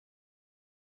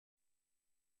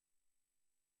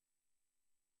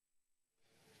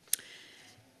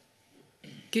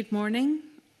Good morning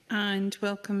and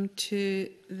welcome to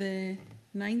the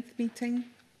 9th meeting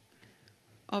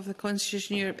of the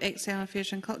Constitution Europe External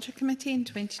Affairs and Culture Committee in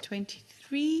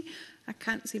 2023. I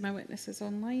can't see my witnesses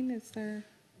online. Is there?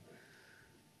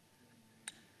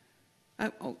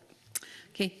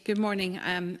 Okay, good morning.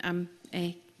 I'm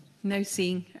now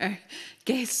seeing our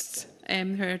guests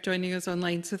who are joining us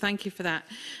online, so thank you for that.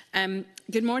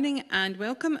 Good morning and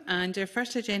welcome. And our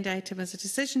first agenda item is a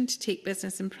decision to take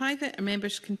business in private. Are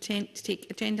members content to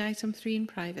take agenda item 3 in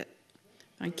private?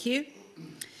 Thank you.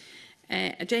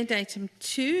 Agenda item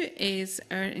 2 is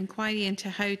our inquiry into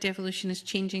how devolution is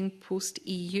changing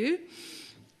post-EU.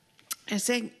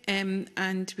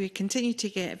 And we continue to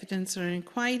get evidence on our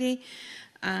inquiry,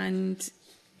 and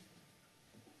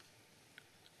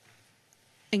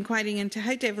inquiring into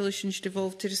how devolution should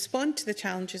evolve to respond to the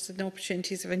challenges and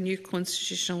opportunities of a new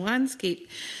constitutional landscape.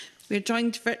 We are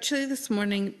joined virtually this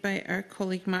morning by our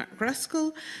colleague Mark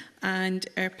Ruskell, and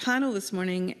our panel this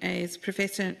morning is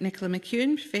Professor Nicola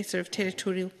McEwen, Professor of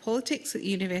Territorial Politics at the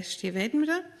University of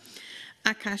Edinburgh,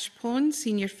 Akash Pond,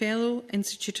 Senior Fellow,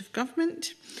 Institute of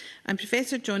Government, and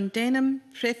Professor John Denham,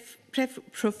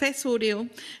 Professorial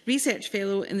Research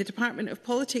Fellow in the Department of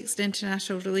Politics and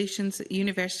International Relations at the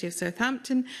University of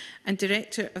Southampton and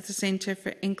Director of the Centre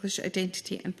for English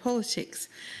Identity and Politics.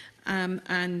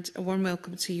 And a warm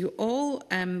welcome to you all.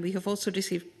 We have also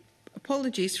received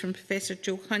apologies from Professor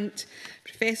Joe Hunt,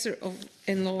 Professor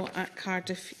in Law at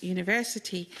Cardiff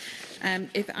University.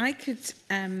 If I could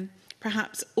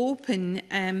perhaps open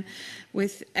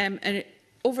with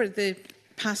over the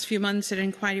past few months, our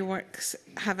inquiry works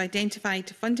have identified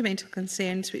fundamental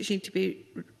concerns which need to be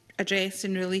addressed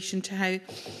in relation to how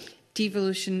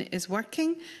devolution is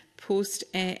working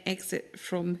post-exit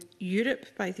from Europe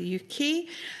by the UK.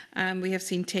 We have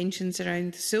seen tensions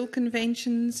around the Seoul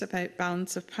Conventions about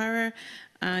balance of power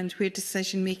and where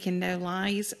decision-making now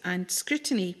lies, and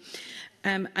scrutiny.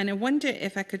 And I wonder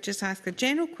if I could just ask a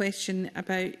general question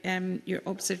about your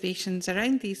observations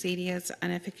around these areas,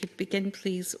 and if I could begin,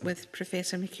 please, with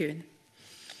Professor McEwen.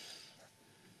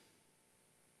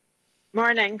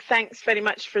 Morning. Thanks very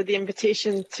much for the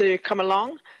invitation to come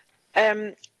along.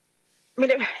 It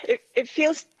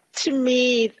feels to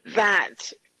me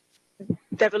that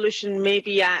devolution may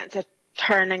be at a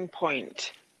turning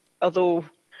point, although,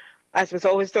 as with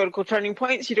all historical turning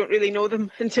points, you don't really know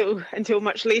them until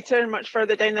much later and much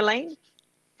further down the line.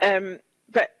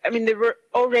 But there were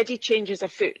already changes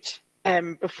afoot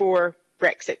before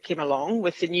Brexit came along,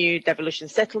 with the new devolution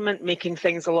settlement making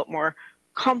things a lot more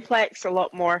complex, a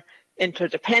lot more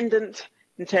interdependent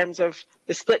in terms of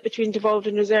the split between devolved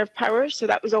and reserved powers. So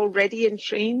that was already in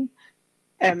train.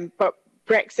 But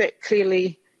Brexit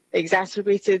clearly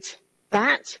exacerbated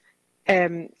that,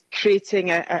 creating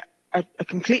a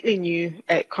completely new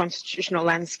constitutional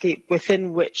landscape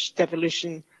within which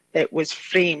devolution was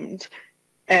framed.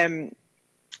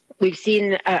 We've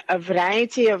seen a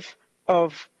variety of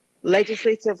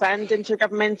legislative and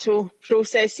intergovernmental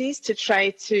processes to try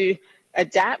to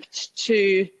adapt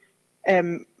to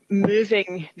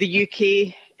moving the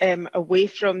UK away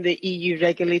from the EU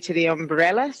regulatory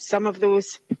umbrella. Some of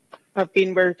those have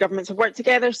been where governments have worked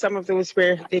together, some of those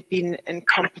where they've been in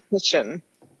competition.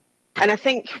 And I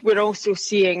think we're also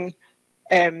seeing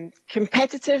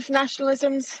competitive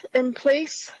nationalisms in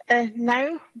place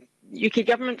now. UK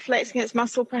government flexing its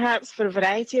muscle, perhaps, for a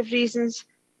variety of reasons,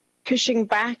 pushing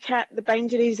back at the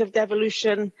boundaries of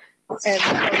devolution from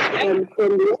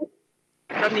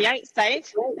the outside,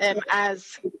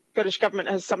 as Scottish Government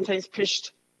has sometimes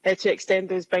pushed to extend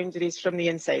those boundaries from the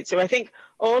inside. So I think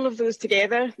all of those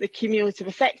together, the cumulative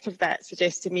effect of that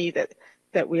suggests to me that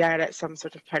we are at some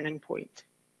sort of turning point.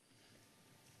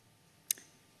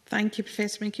 Thank you,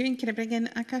 Professor McEwen. Can I bring in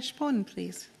Akash Pond,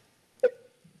 please?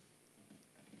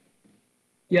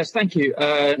 Yes, thank you.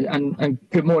 And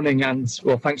good morning, and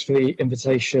well, thanks for the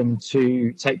invitation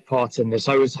to take part in this.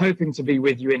 I was hoping to be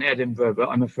with you in Edinburgh, but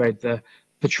I'm afraid the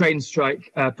train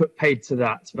strike put paid to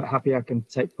that, but happy I can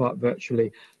take part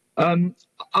virtually. I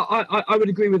would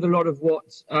agree with a lot of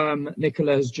what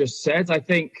Nicola has just said. I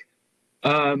think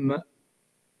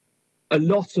a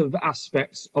lot of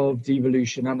aspects of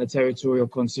devolution and the territorial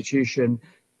constitution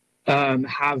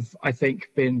have, I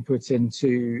think, been put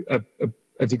into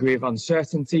a degree of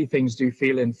uncertainty. Things do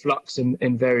feel in flux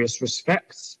in various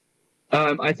respects.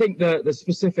 I think the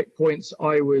specific points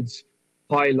I would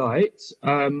highlight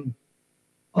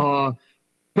are,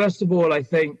 first of all, I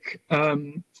think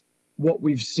what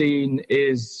we've seen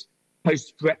is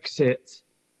post-Brexit,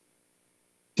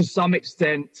 to some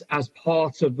extent, as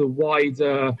part of the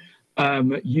wider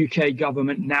UK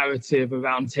government narrative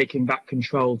around taking back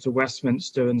control to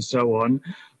Westminster and so on,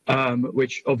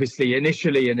 which obviously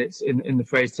initially in the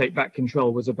phrase "take back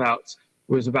control" was about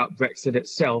Brexit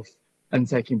itself and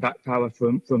taking back power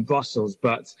from Brussels.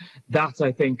 But that,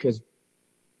 I think, has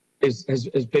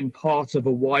been part of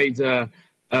a wider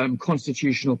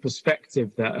constitutional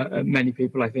perspective that many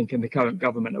people, I think, in the current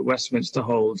government at Westminster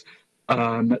hold,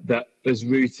 that is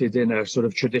rooted in a sort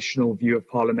of traditional view of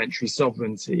parliamentary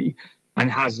sovereignty,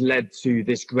 and has led to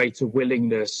this greater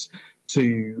willingness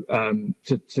to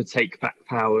take back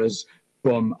powers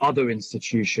from other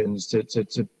institutions, to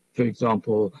for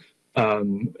example,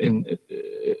 in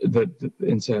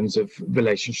terms of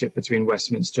relationship between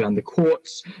Westminster and the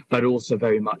courts, but also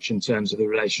very much in terms of the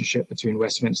relationship between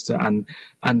Westminster and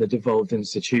the devolved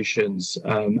institutions,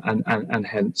 and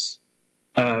hence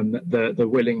the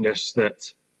willingness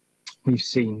that we've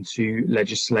seen to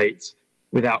legislate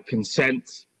without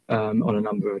consent on a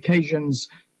number of occasions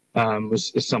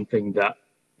is something that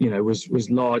was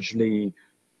largely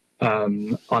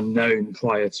unknown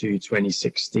prior to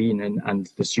 2016, and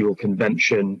the Sewell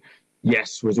Convention,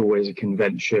 yes, was always a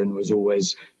convention, was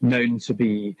always known to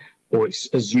be or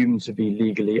assumed to be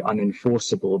legally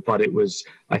unenforceable, but it was,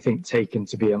 I think, taken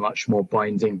to be a much more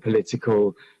binding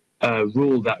political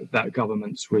rule that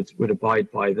governments would abide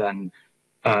by than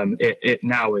it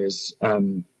now is,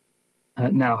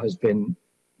 now has been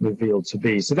revealed to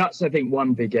be. So that's, I think,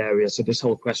 one big area. So this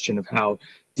whole question of how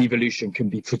devolution can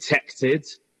be protected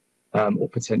or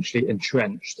potentially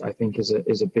entrenched, I think, is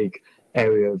a big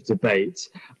area of debate.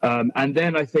 And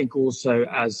then I think also,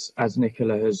 as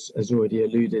Nicola has already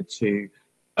alluded to,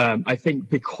 I think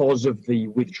because of the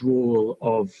withdrawal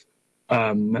of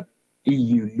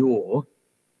EU law,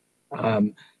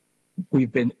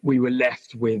 we were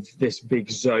left with this big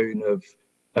zone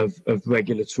of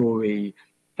regulatory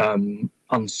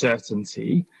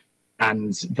uncertainty,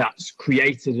 and that's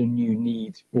created a new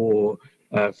need for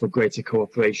greater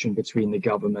cooperation between the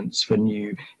governments, for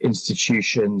new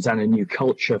institutions, and a new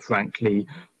culture, frankly,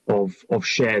 of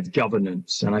shared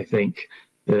governance. And I think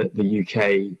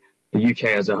the UK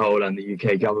as a whole, and the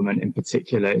UK government in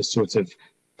particular, is sort of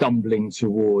stumbling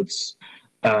towards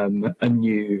a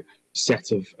new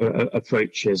set of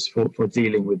approaches for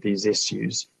dealing with these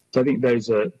issues. So I think those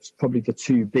are probably the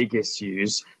two big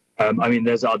issues. I mean,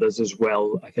 there's others as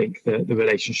well. I think the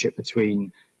relationship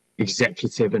between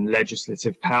executive and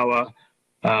legislative power,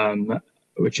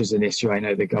 which is an issue I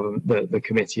know the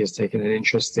committee has taken an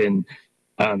interest in,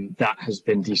 that has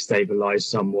been destabilized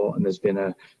somewhat, and there's been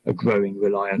a growing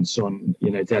reliance on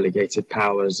delegated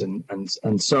powers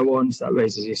and so on. So that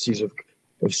raises issues of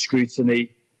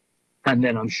scrutiny. And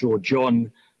then I'm sure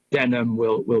John Denham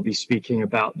will be speaking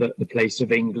about the place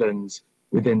of England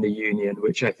within the Union,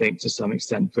 which I think to some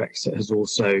extent Brexit has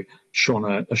also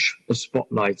shone a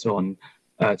spotlight on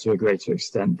to a greater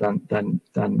extent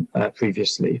than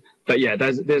previously. But yeah,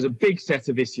 there's a big set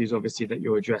of issues obviously that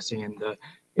you're addressing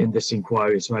in this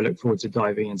inquiry, so I look forward to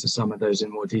diving into some of those in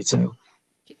more detail.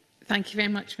 Thank you very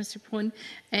much, Mr. Pone.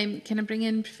 Can I bring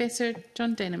in Professor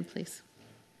John Denham, please?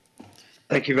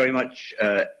 Thank you very much,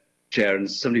 Chair, and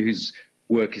somebody whose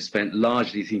work is spent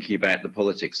largely thinking about the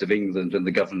politics of England and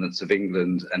the governance of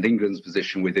England and England's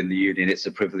position within the Union. It's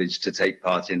a privilege to take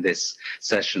part in this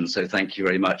session, so thank you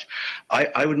very much.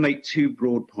 I would make two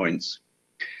broad points.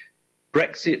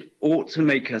 Brexit ought to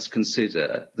make us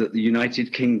consider that the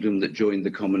United Kingdom that joined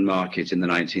the common market in the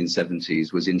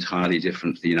 1970s was entirely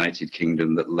different to the United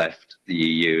Kingdom that left the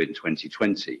EU in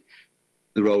 2020.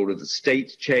 The role of the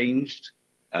state changed.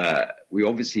 We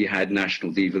obviously had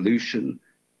national devolution.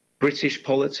 British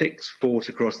politics fought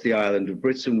across the island of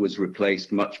Britain was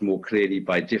replaced much more clearly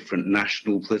by different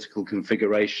national political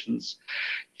configurations.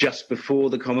 Just before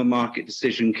the Common Market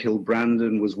decision,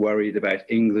 Kilbrandon was worried about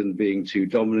England being too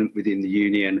dominant within the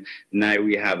Union. Now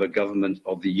we have a government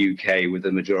of the UK with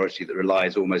a majority that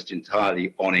relies almost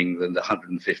entirely on England,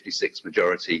 156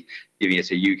 majority, giving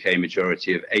it a UK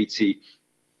majority of 80.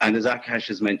 And as Akash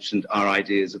has mentioned, our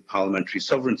ideas of parliamentary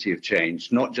sovereignty have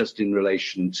changed, not just in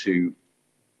relation to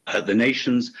the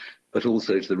nations, but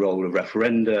also to the role of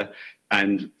referenda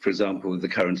and, for example, the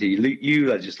current EU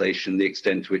legislation, the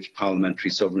extent to which parliamentary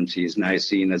sovereignty is now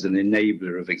seen as an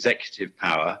enabler of executive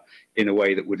power in a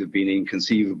way that would have been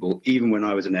inconceivable even when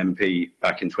I was an MP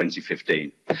back in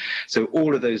 2015. So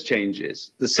all of those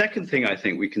changes. The second thing I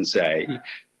think we can say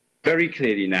very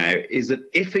clearly now is that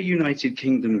if a United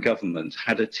Kingdom government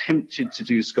had attempted to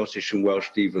do Scottish and Welsh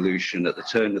devolution at the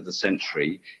turn of the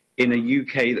century in a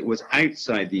UK that was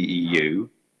outside the EU,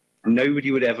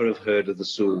 nobody would ever have heard of the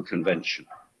Sewell Convention.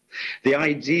 The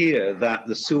idea that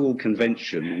the Sewell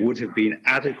Convention would have been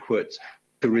adequate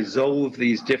to resolve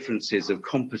these differences of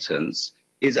competence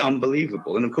is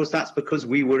unbelievable. And of course, that's because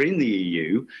we were in the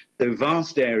EU. The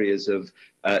vast areas of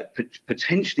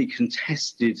potentially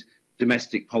contested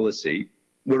domestic policy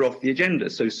were off the agenda.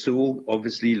 So Sewell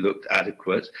obviously looked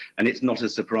adequate, and it's not a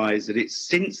surprise that it's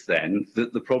since then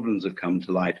that the problems have come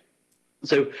to light.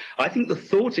 So I think the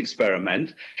thought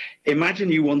experiment,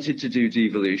 imagine you wanted to do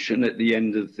devolution at the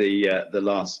end of the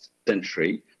last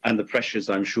century, and the pressures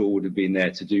I'm sure would have been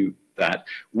there to do that.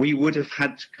 We would have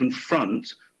had to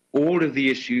confront all of the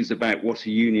issues about what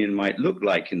a union might look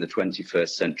like in the 21st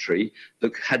century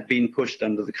that had been pushed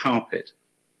under the carpet.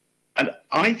 And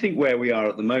I think where we are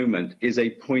at the moment is a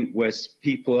point where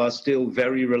people are still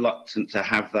very reluctant to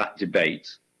have that debate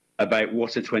about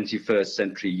what a 21st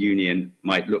century union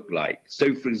might look like.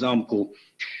 So, for example,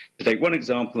 to take one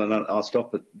example, and I'll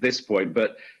stop at this point,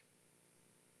 but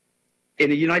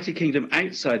in a United Kingdom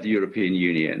outside the European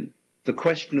Union, the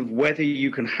question of whether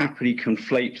you can happily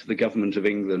conflate the government of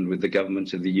England with the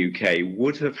government of the UK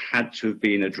would have had to have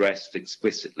been addressed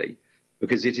explicitly,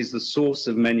 because it is the source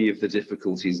of many of the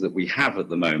difficulties that we have at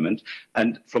the moment.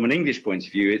 And from an English point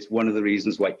of view, it's one of the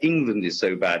reasons why England is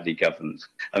so badly governed.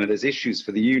 I mean, there's issues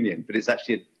for the Union, but it's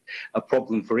actually a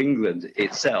problem for England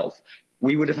itself.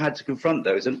 We would have had to confront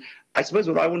those. And I suppose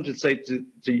what I wanted to say to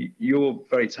your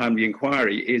very timely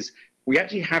inquiry is we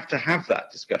actually have to have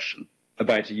that discussion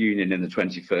about a union in the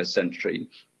 21st century.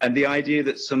 And the idea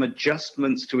that some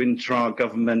adjustments to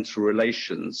intra-governmental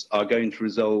relations are going to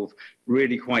resolve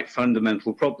really quite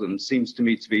fundamental problems seems to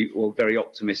me to be very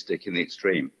optimistic in the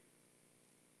extreme.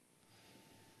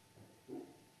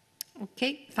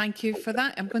 Okay, thank you for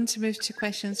that. I'm going to move to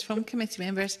questions from committee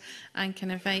members and can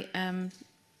invite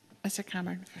Mr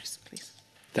Cameron first, please.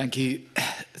 Thank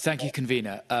you,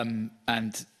 convener,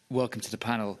 and welcome to the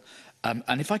panel.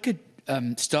 And if I could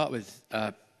start with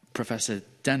Professor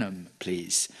Denham,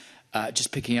 please,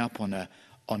 just picking up on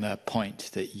a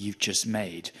point that you've just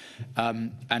made,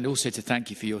 and also to thank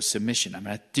you for your submission. I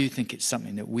mean, I do think it's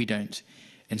something that we don't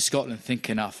in Scotland think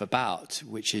enough about,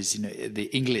 which is the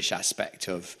English aspect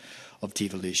of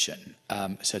devolution.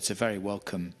 So it's a very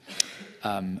welcome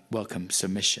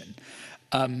submission.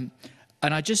 And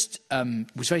I just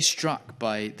was very struck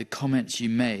by the comments you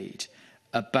made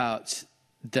about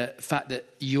the fact that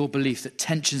your belief that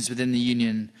tensions within the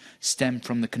Union stem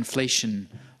from the conflation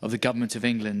of the Government of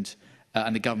England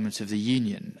and the Government of the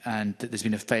Union, and that there's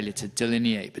been a failure to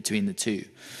delineate between the two.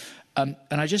 And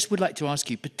I just would like to ask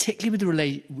you,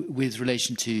 particularly with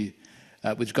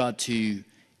regard to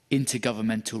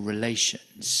intergovernmental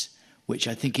relations, which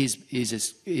I think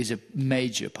is a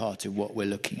major part of what we're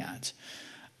looking at.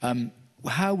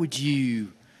 How would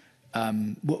you?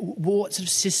 What sort of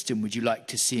system would you like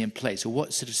to see in place, or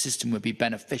what sort of system would be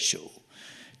beneficial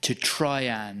to try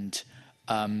and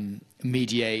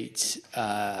mediate,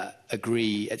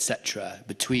 agree, etc.,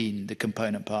 between the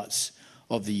component parts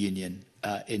of the Union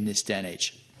in this day and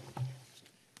age?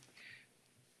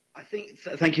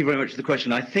 Thank you very much for the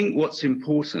question. I think what's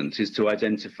important is to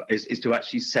identify, is to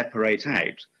actually separate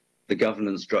out the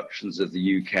governance structures of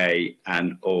the UK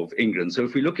and of England. So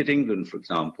if we look at England, for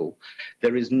example,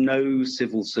 there is no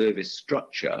civil service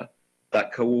structure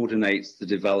that coordinates the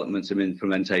development and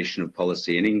implementation of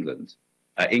policy in England.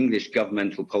 English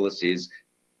governmental policy is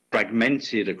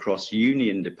fragmented across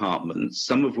union departments,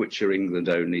 some of which are England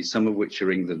only, some of which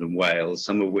are England and Wales,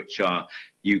 some of which are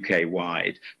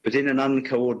UK-wide, but in an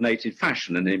uncoordinated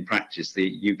fashion. And in practice,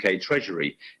 the UK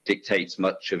Treasury dictates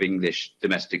much of English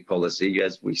domestic policy,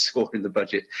 as we saw in the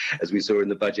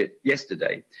budget,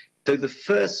 yesterday. So the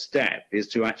first step is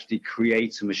to actually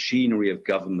create a machinery of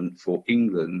government for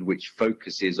England, which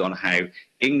focuses on how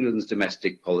England's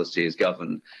domestic policy is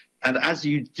governed. And as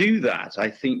you do that,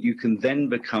 I think you can then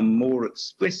become more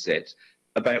explicit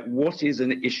about what is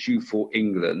an issue for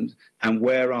England and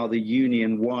where are the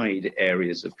union-wide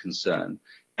areas of concern.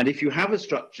 And if you have a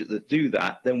structure that do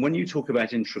that, then when you talk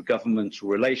about intragovernmental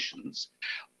relations,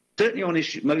 certainly on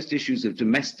most issues of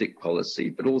domestic policy,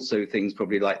 but also things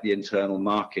probably like the internal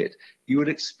market, you would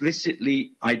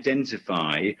explicitly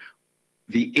identify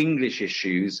the English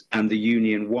issues and the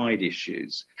union-wide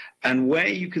issues. And where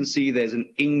you can see there's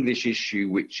an English issue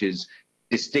which is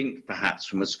distinct perhaps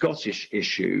from a Scottish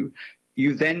issue,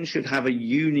 you then should have a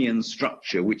union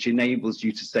structure which enables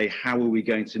you to say, how are we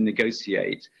going to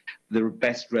negotiate the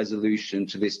best resolution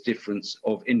to this difference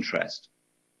of interest?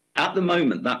 At the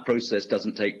moment, that process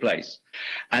doesn't take place.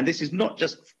 And this is not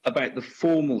just about the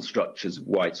formal structures of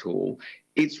Whitehall,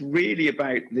 it's really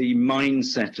about the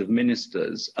mindset of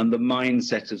ministers and the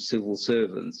mindset of civil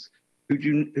servants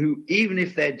who, even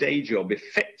if their day job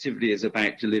effectively is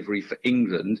about delivery for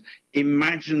England,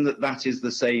 imagine that that is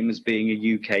the same as being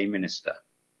a UK minister.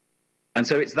 And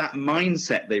so it's that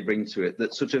mindset they bring to it,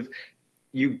 that sort of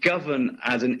you govern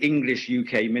as an English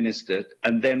UK minister,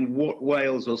 and then what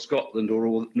Wales or Scotland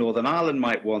or Northern Ireland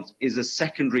might want is a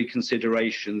secondary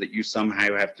consideration that you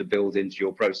somehow have to build into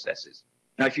your processes.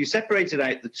 Now, if you separated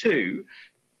out the two,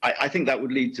 I think that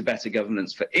would lead to better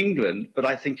governance for England, but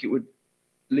I think it would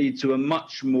lead to a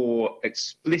much more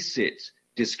explicit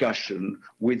discussion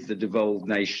with the devolved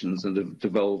nations and the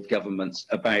devolved governments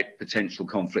about potential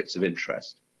conflicts of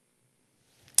interest.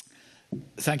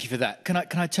 Thank you for that. Can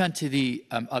I turn to the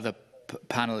other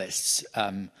panellists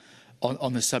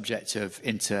on the subject of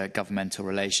intergovernmental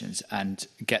relations and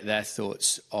get their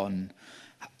thoughts on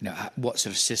what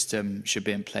sort of system should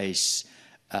be in place,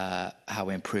 how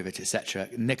we improve it, etc.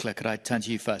 Nicola, could I turn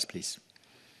to you first, please?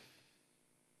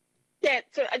 Yeah,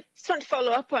 so I just want to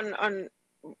follow up on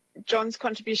John's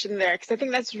contribution there, because I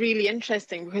think that's really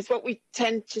interesting, because what we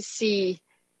tend to see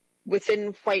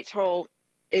within Whitehall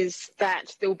is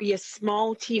that there will be a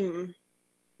small team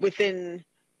within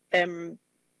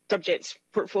subject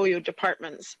portfolio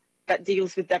departments that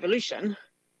deals with devolution,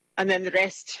 and then the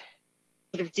rest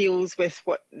sort of deals with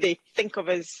what they think of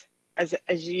as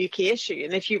a UK issue.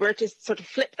 And if you were to sort of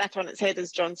flip that on its head,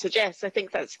 as John suggests, I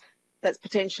think that's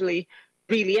potentially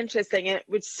really interesting, and it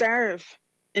would serve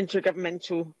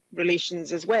intergovernmental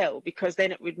relations as well, because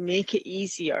then it would make it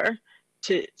easier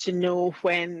to know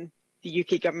when the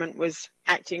UK government was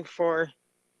acting for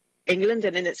England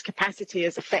and in its capacity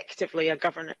as effectively a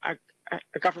government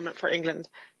for England,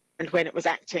 and when it was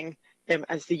acting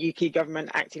as the UK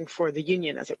government acting for the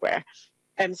Union, as it were.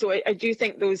 So I do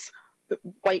think those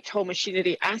Whitehall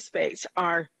machinery aspects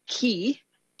are key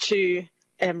to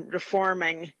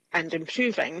reforming and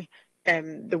improving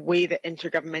the way that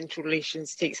intergovernmental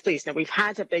relations takes place. Now, we've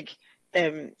had a big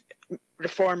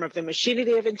reform of the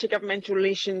machinery of intergovernmental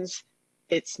relations.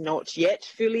 It's not yet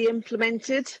fully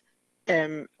implemented.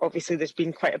 Obviously, there's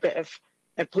been quite a bit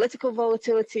of political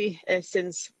volatility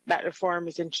since that reform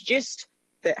was introduced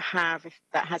that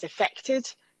has affected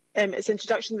its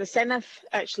introduction. The Senedd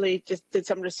actually just did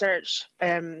some research,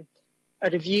 a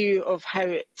review of how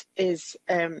it is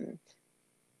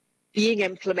being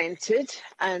implemented,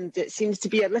 and it seems to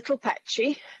be a little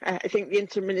patchy. I think the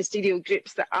interministerial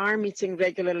groups that are meeting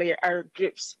regularly are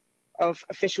groups of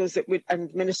officials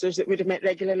and ministers that would have met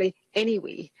regularly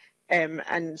anyway,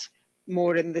 and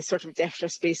more in the sort of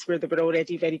DEFRA space where there were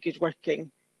already very good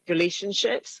working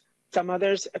relationships. Some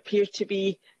others appear to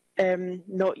be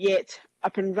not yet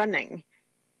up and running.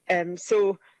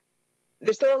 So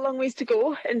there's still a long ways to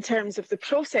go in terms of the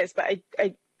process, but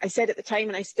I said at the time,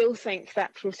 and I still think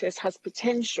that process has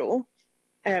potential,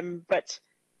 but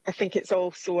I think it's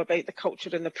also about the culture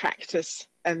and the practice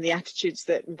and the attitudes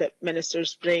that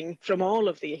ministers bring from all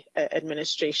of the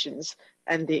administrations,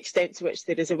 and the extent to which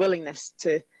there is a willingness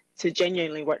to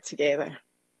genuinely work together.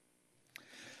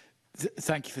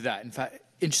 Thank you for that. In fact,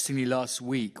 interestingly, last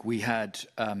week we had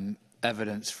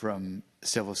evidence from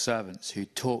civil servants who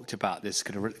talked about this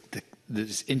kind of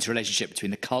this interrelationship between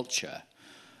the culture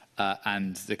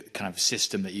and the kind of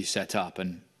system that you set up,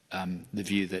 and the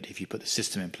view that if you put the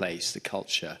system in place, the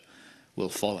culture will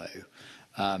follow.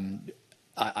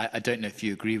 I don't know if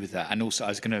you agree with that. And also, I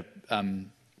was going to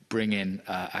bring in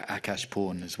Akash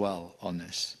Paun as well on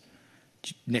this.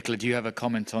 Nicola, do you have a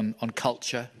comment on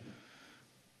culture?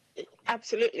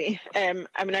 Absolutely. I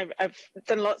mean, I've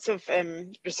done lots of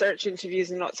research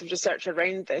interviews and lots of research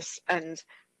around this, and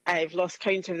I've lost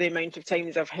count of the amount of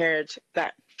times I've heard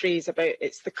that phrase about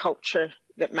it's the culture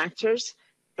that matters.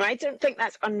 Now, I don't think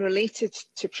that's unrelated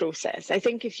to process. I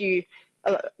think if you,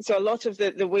 so a lot of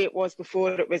the way it was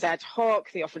before, it was ad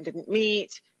hoc, they often didn't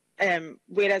meet,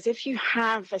 whereas if you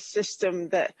have a system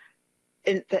that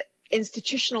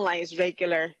institutionalise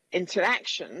regular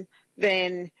interaction,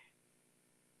 then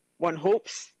one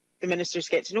hopes the ministers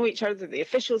get to know each other, the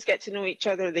officials get to know each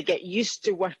other, they get used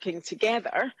to working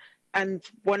together. And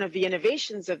one of the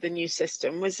innovations of the new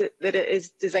system was that it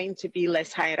is designed to be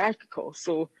less hierarchical.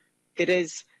 So it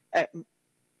is a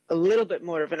little bit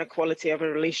more of an equality of a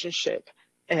relationship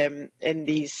in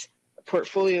these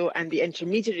portfolio and the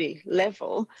intermediary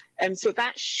level. And so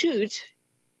that should,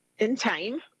 in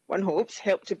time, one hopes,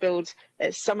 help to build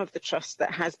some of the trust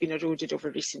that has been eroded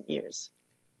over recent years.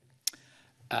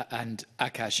 And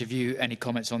Akash, have you any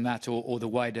comments on that, or the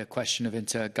wider question of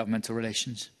intergovernmental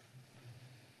relations?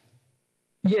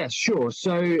 Yes, sure.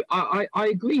 So I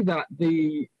agree that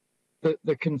the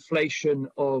conflation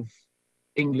of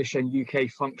English and UK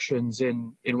functions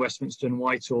in Westminster and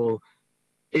Whitehall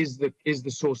is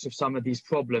the source of some of these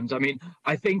problems. I mean,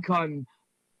 I think I'm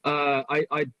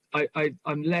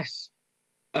less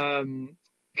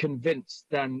convinced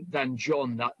than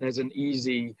John that there's an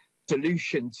easy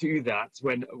solution to that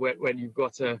when you've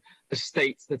got a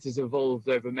state that has evolved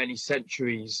over many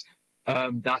centuries,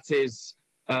 that is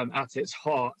at its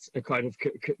heart a kind of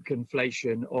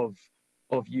conflation of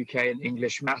UK and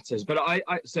English matters. But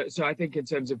so I think in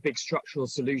terms of big structural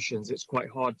solutions, it's quite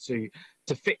hard to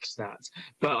fix that.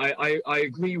 But I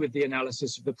agree with the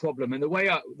analysis of the problem, and the way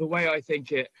I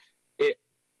think it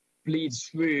bleeds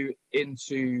through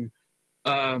into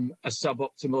a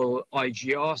suboptimal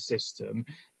IGR system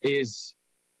is,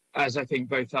 as I think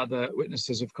both other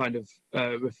witnesses have kind of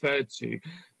referred to,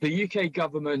 the UK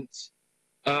government,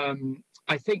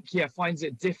 I think, finds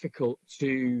it difficult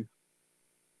to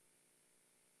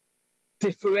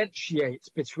differentiate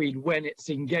between when it's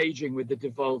engaging with the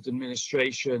devolved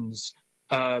administrations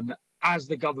as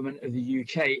the government of the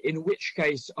UK, in which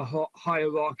case a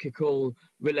hierarchical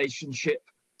relationship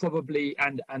probably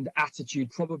and attitude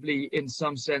probably in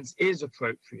some sense is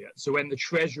appropriate. So when the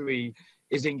Treasury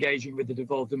is engaging with the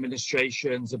devolved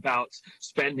administrations about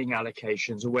spending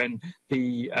allocations, or when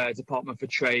the Department for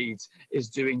Trade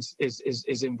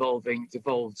is involving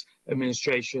devolved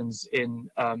administrations in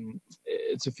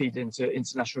to feed into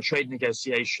international trade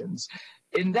negotiations,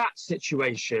 in that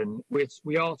situation,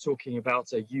 we are talking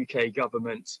about a UK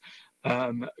government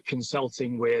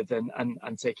consulting with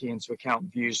and taking into account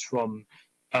views from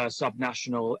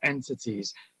subnational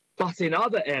entities. But in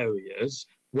other areas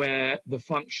where the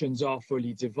functions are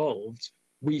fully devolved,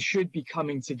 we should be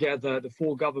coming together, the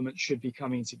four governments should be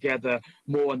coming together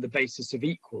more on the basis of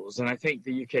equals. And I think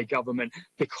the UK government,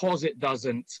 because it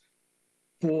doesn't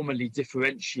formally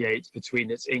differentiate between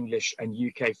its English and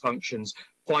UK functions,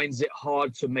 finds it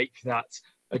hard to make that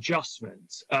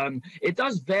adjustment. It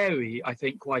does vary, I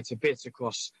think, quite a bit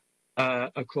across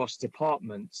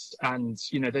departments, and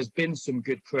there's been some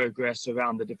good progress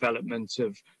around the development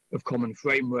of common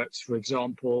frameworks, for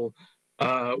example,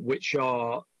 which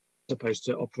are supposed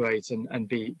to operate and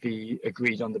be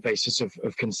agreed on the basis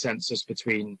of consensus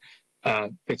between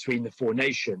the four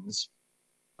nations.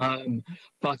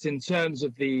 But in terms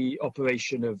of the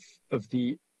operation of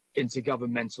the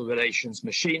intergovernmental relations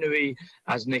machinery,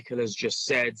 as Nicola's just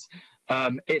said,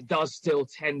 it does still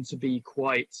tend to be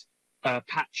quite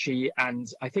patchy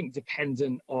and I think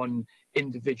dependent on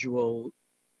individual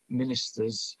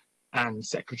ministers and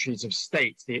secretaries of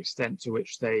state, the extent to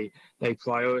which they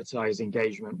prioritise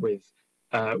engagement with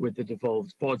the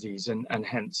devolved bodies, and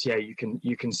hence, you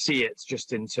can see it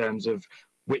just in terms of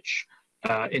which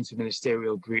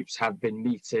interministerial groups have been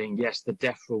meeting. Yes, the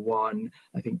DEFRA one,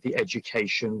 I think the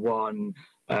education one,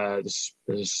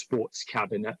 the sports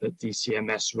cabinet that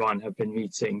DCMS run have been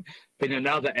meeting. But in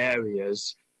other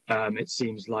areas, it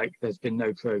seems like there's been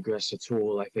no progress at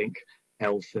all. I think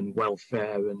health and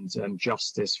welfare and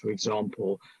justice, for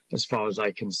example, as far as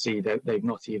I can see, they've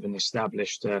not even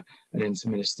established an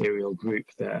interministerial group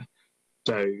there.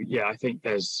 So yeah, I think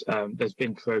there's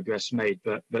been progress made,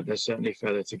 but there's certainly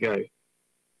further to go.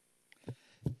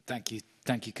 Thank you,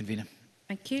 convener.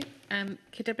 Thank you.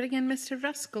 Could I bring in Mr.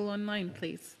 Ruskell online,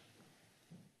 please?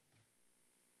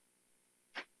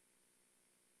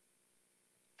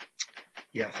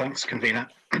 Yeah, thanks, convener.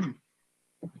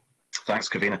 Thanks,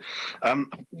 convener.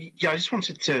 Yeah, I just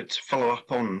wanted to follow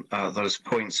up on those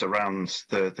points around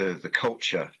the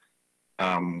culture,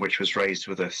 which was raised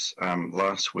with us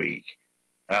last week.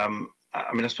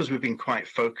 I mean, I suppose we've been quite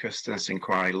focused in this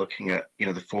inquiry looking at,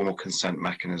 the formal consent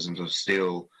mechanisms of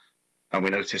steel, and we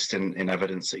noticed in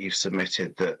evidence that you've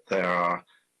submitted that there are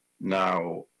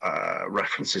now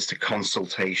references to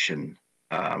consultation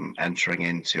entering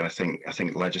into, I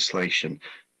think legislation.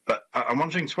 But I'm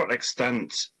wondering to what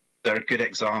extent there are good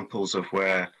examples of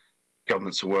where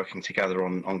governments are working together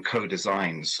on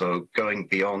co-design, so going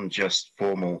beyond just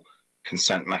formal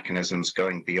consent mechanisms,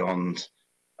 going beyond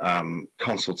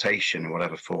consultation,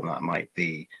 whatever form that might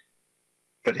be,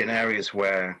 but in areas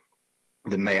where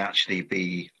there may actually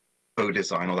be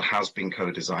co-design, or there has been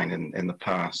co-design in the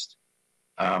past.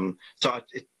 So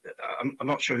I'm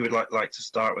not sure who would like to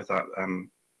start with that.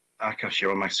 Akash,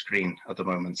 you're on my screen at the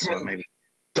moment, so maybe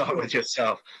start with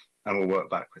yourself and we'll work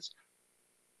backwards.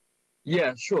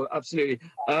 Yeah, sure, absolutely.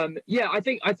 Yeah, I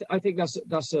think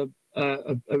that's a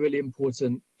really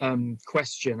important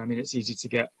question. I mean, it's easy to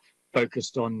get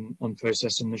focused on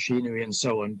process and machinery and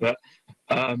so on, but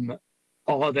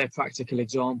are there practical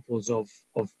examples of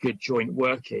good joint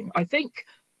working? I think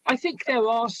there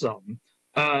are some,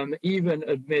 even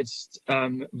amidst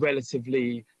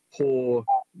relatively poor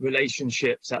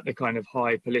relationships at the kind of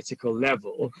high political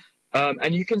level.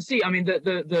 And you can see, I mean,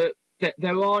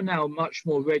 there are now much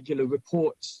more regular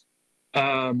reports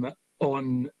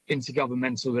on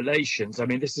intergovernmental relations. I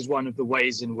mean, this is one of the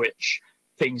ways in which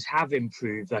things have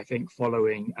improved, I think,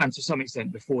 following, and to some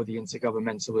extent before the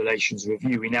Intergovernmental Relations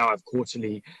Review. We now have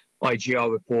quarterly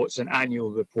IGR reports and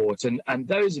annual reports, and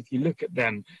those, if you look at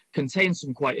them, contain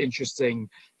some quite interesting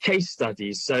case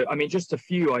studies. So, I mean, just a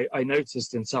few I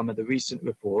noticed in some of the recent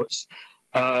reports.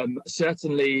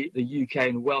 Certainly, the UK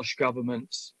and Welsh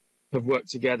governments have worked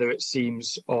together, it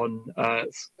seems, on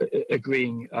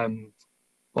agreeing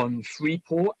on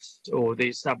Freeport, or the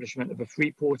establishment of a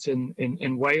Freeport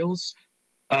in Wales.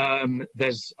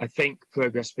 There's, I think,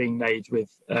 progress being made with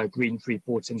Green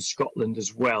Freeport in Scotland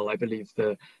as well. I believe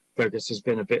the progress has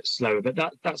been a bit slower, but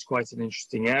that's quite an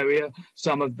interesting area.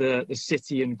 Some of the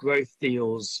city and growth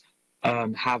deals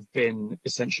have been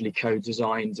essentially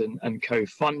co-designed and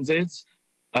co-funded,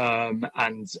 and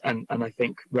I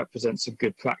think represent some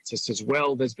good practice as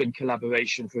well. There's been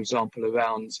collaboration, for example,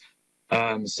 around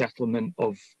settlement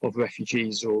of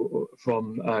refugees or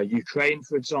from Ukraine,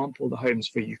 for example, the Homes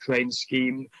for Ukraine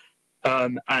scheme,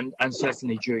 and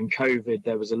certainly during COVID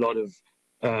there was a lot of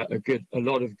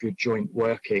good joint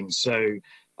working. So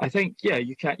I think, yeah,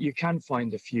 you can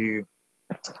find a few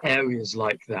areas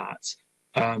like that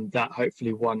that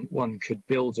hopefully one could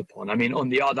build upon. I mean, on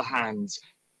the other hand,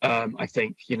 I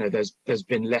think, you know, there's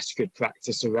been less good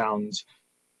practice around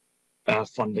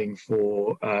funding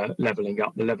for the Levelling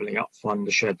Up Fund,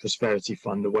 the Shared Prosperity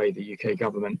Fund, the way the UK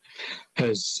government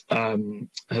has unrolled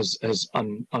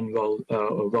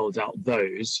or rolled out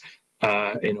those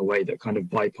in a way that kind of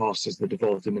bypasses the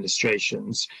devolved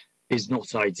administrations is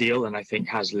not ideal, and I think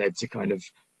has led to kind of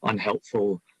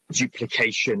unhelpful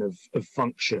duplication of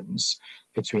functions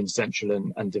between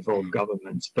central and devolved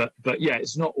government. But yeah,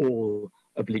 it's not all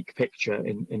a bleak picture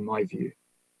in my view.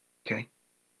 Okay.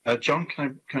 John,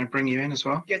 can I bring you in as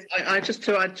well? Yes, I just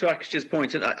to add to Akash's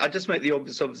point, and I just make the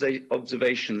obvious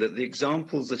observation that the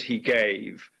examples that he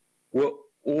gave were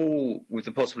all, with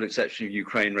the possible exception of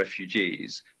Ukraine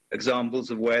refugees,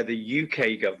 examples of where the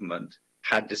UK government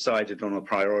had decided on a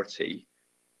priority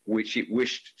which it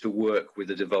wished to work with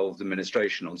the devolved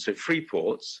administration on. So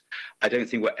Freeports, I don't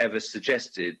think were ever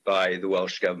suggested by the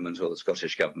Welsh government or the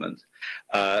Scottish government.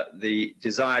 The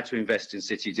desire to invest in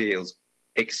city deals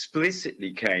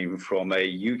explicitly came from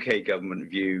a UK government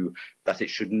view that it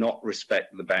should not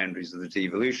respect the boundaries of the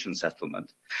devolution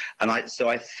settlement. And so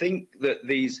I think that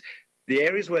the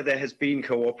areas where there has been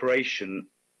cooperation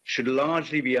should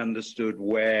largely be understood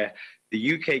where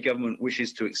the UK government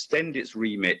wishes to extend its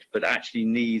remit, but actually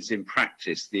needs in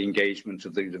practice the engagement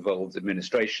of the devolved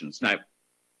administrations. Now,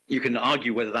 you can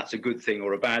argue whether that's a good thing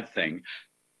or a bad thing,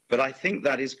 but I think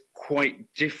that is quite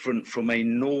different from a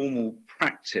normal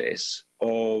practice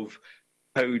of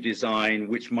co-design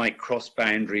which might cross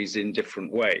boundaries in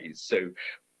different ways. So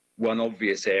one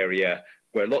obvious area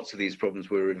where lots of these problems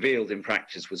were revealed in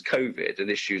practice was COVID and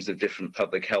issues of different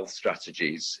public health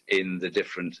strategies in the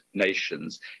different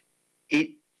nations. It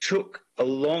took a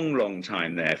long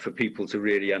time there for people to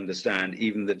really understand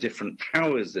even the different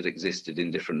powers that existed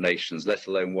in different nations, let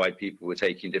alone why people were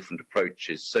taking different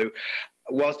approaches. So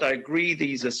whilst I agree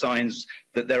these are signs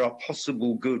that there are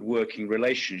possible good working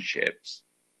relationships,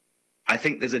 I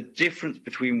think there's a difference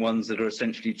between ones that are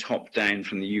essentially top-down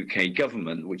from the UK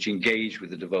government, which engage with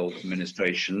the devolved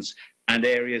administrations, and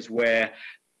areas where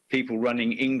people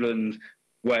running England,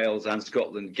 Wales and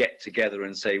Scotland get together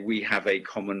and say, we have a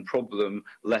common problem,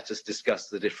 let us discuss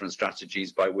the different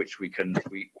strategies by which we can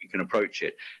approach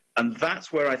it. And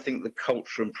that's where I think the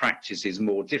culture and practice is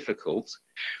more difficult,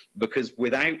 because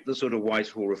without the sort of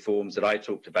Whitehall reforms that I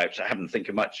talked about, which I happen to think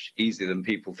are much easier than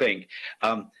people think,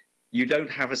 you don't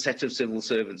have a set of civil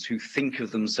servants who think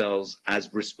of themselves as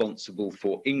responsible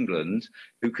for England,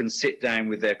 who can sit down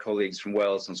with their colleagues from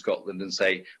Wales and Scotland and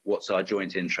say, what's our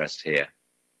joint interest here?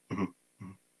 Mm-hmm.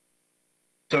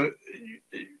 So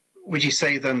would you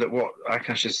say then that what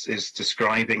Akash is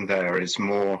describing there is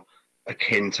more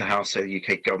akin to how, say, the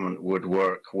UK government would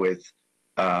work with,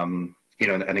 an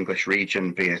English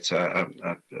region, be it a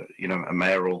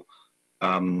mayoral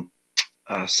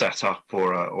set up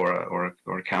or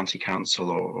a county council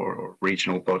or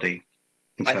regional body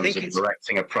in terms of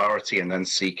directing a priority and then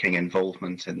seeking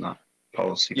involvement in that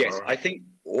policy? Yes, I think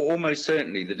almost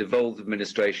certainly the devolved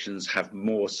administrations have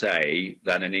more say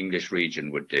than an English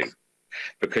region would do,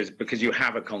 because you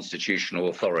have a constitutional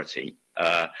authority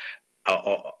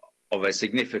of a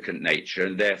significant nature,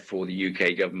 and therefore the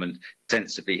UK government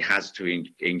sensibly has to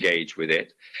engage with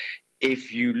it.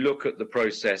 If you look at the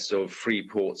process of free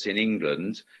ports in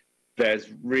England, there's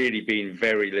really been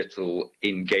very little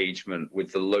engagement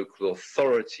with the local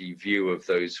authority view of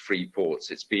those free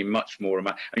ports. It's been much more,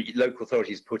 local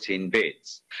authorities put in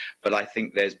bids, but I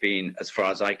think there's been, as far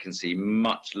as I can see,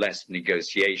 much less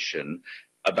negotiation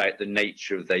about the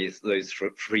nature of those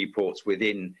free ports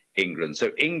within England.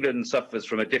 So England suffers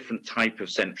from a different type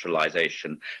of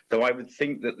centralisation, though I would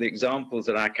think that the examples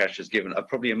that Akash has given are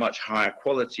probably a much higher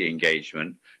quality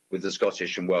engagement with the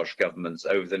Scottish and Welsh governments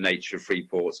over the nature of free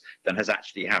ports than has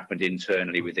actually happened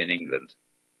internally within England.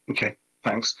 Okay,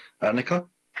 thanks. Nicola?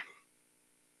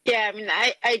 Yeah, I mean,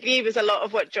 I agree with a lot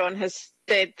of what John has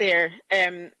said there.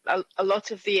 A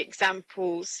lot of the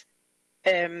examples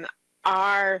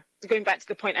are, going back to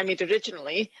the point I made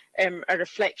originally, a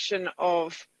reflection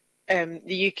of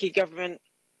the UK government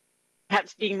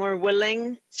perhaps being more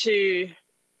willing to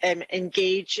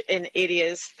engage in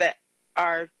areas that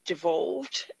are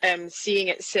devolved, seeing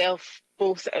itself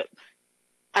both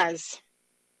as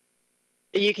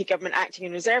the UK government acting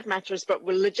in reserve matters, but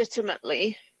will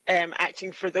legitimately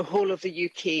acting for the whole of the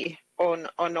UK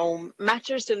on all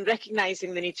matters, and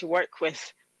recognising the need to work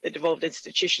with the devolved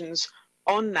institutions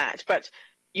on that. But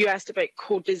you asked about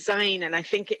co-design, and I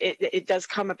think it does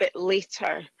come a bit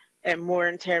later, more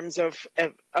in terms of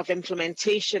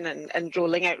implementation and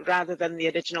rolling out rather than the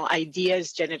original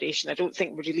ideas generation. I don't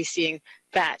think we're really seeing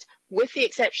that, with the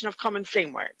exception of common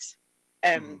frameworks.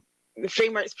 The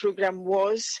frameworks programme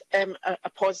was a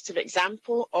positive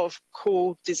example of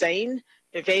co-design,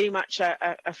 very much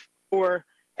a for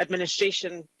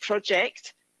administration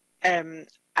project, and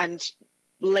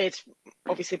led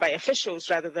obviously by officials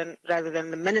rather than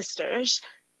the ministers.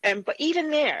 But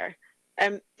even there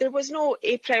was no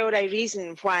a priori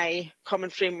reason why common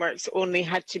frameworks only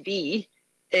had to be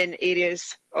in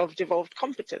areas of devolved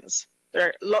competence. There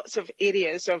are lots of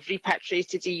areas of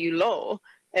repatriated EU law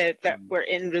that were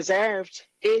in reserved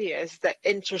areas that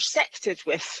intersected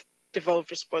with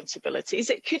devolved responsibilities.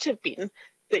 It could have been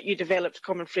that you developed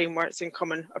common frameworks and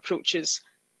common approaches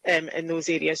in those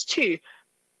areas too,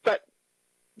 but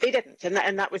they didn't,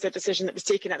 and that was a decision that was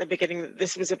taken at the beginning, that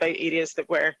this was about areas that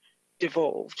were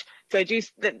devolved. So I do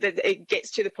that it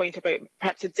gets to the point about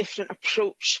perhaps a different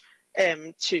approach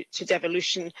to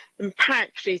devolution, in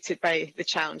part created by the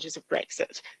challenges of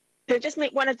Brexit. Can I just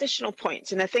make one additional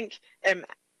point? And I think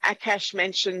Akash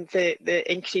mentioned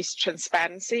the increased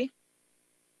transparency.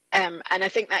 And I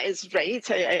think that is right.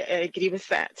 I agree with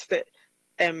that, that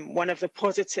one of the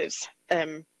positives,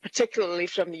 particularly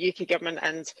from the UK government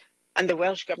and the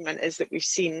Welsh government, is that we've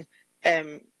seen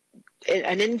an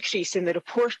increase in the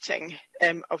reporting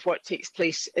of what takes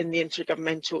place in the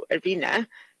intergovernmental arena.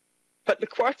 But the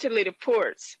quarterly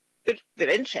reports, they're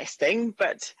interesting,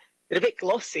 but they're a bit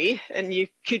glossy, and you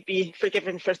could be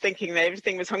forgiven for thinking that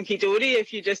everything was hunky-dory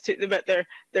if you just took them at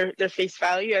their face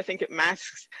value. I think it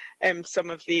masks some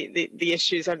of the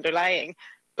issues underlying.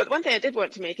 But one thing I did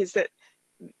want to make is that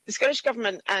the Scottish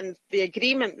Government and the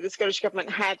agreement that the Scottish Government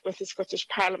had with the Scottish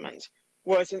Parliament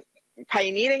was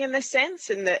pioneering in this sense,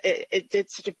 in that it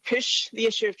did sort of push the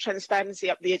issue of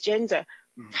transparency up the agenda.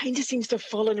 Kind of seems to have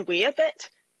fallen away a bit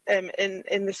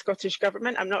in the Scottish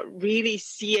Government. I'm not really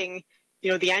seeing,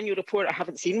 the annual report. I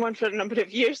haven't seen one for a number of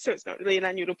years, so it's not really an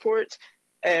annual report.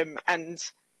 And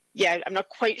yeah, I'm not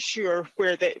quite sure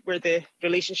where the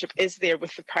relationship is there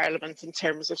with the Parliament in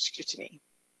terms of scrutiny.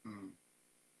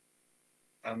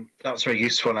 That's very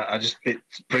useful. It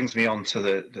brings me on to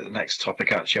the next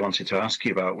topic actually I wanted to ask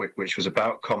you about, which was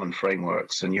about common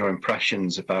frameworks and your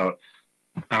impressions about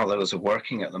how those are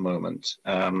working at the moment.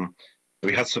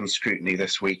 We had some scrutiny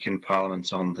this week in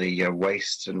Parliament on the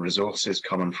Waste and Resources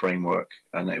Common Framework,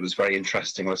 and it was very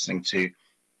interesting listening to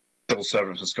civil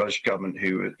servant from the Scottish Government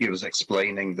who was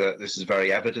explaining that this is a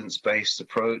very evidence-based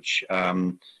approach. I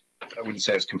wouldn't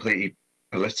say it's completely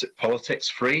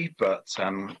politics-free, but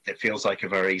it feels like a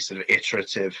very sort of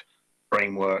iterative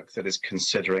framework that is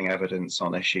considering evidence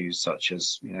on issues such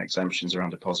as exemptions around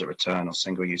deposit return or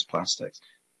single-use plastics.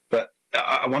 But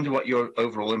I wonder what your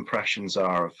overall impressions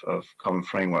are of common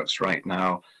frameworks right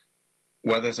now,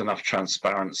 whether there's enough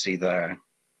transparency there,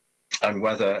 and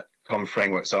whether common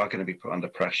frameworks are going to be put under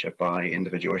pressure by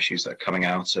individual issues that are coming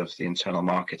out of the Internal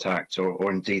Market Act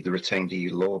or indeed the retained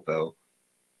EU law bill.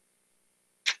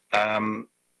 Akash,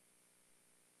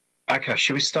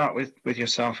 should we start with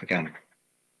yourself again?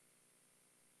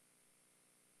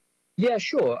 Yeah,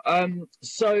 sure.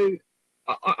 So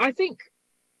I think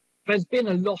there's been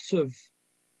a lot of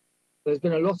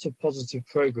positive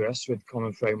progress with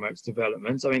common frameworks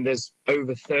development. I mean, there's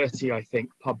over 30, I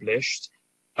think, published.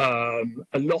 A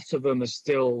lot of them are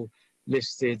still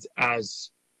listed as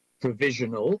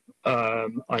provisional,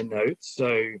 I note.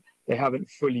 So they haven't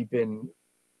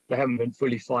been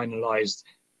fully finalised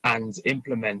and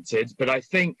implemented. But I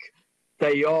think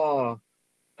they are,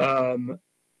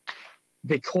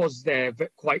 because they're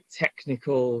quite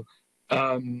technical,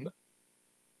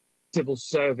 civil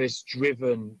service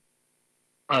driven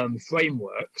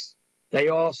frameworks, they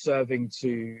are serving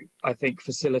to, I think,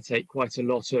 facilitate quite a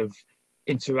lot of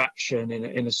interaction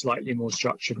in a slightly more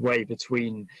structured way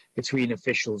between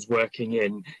officials working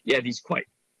in these quite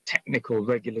technical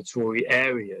regulatory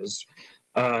areas,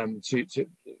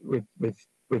 with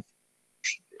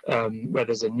where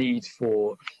there's a need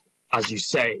for, as you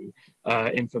say,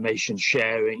 information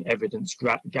sharing, evidence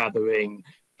gathering,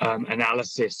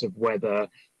 analysis of whether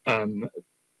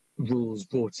rules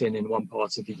brought in one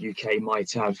part of the UK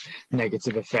might have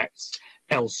negative effects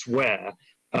elsewhere.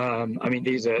 I mean,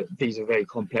 these are very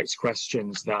complex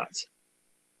questions that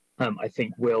I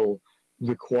think will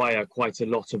require quite a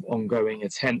lot of ongoing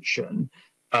attention.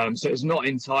 So it's not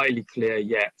entirely clear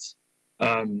yet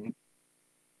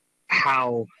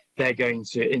how they're going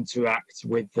to interact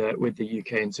with the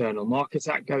UK Internal Market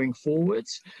Act going forward.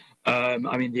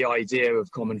 I mean, the idea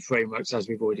of common frameworks, as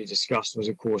we've already discussed, was,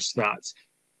 of course, that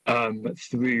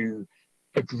through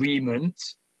agreement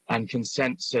and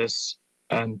consensus,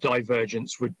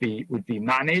 divergence would be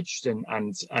managed,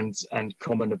 and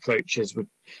common approaches would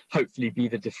hopefully be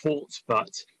the default.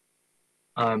 But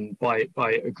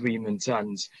by agreement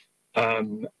and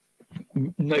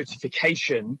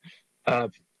notification,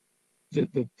 the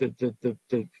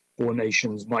four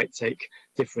nations might take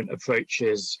different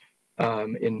approaches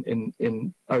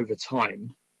in over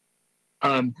time.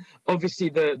 Obviously,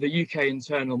 the UK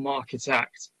Internal Market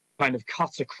Act kind of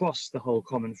cut across the whole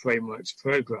Common Frameworks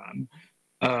programme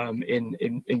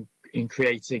in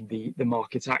creating the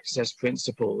market access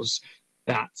principles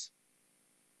that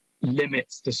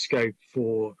limits the scope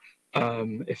for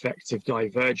effective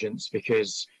divergence,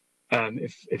 because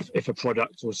if a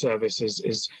product or service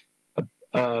is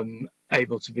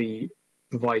able to be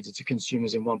provided to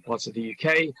consumers in one part of the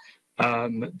UK,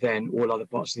 then all other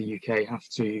parts of the UK have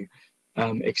to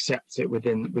accept it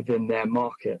within their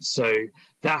market. So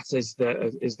that is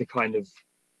the kind of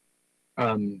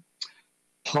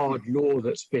hard law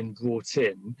that's been brought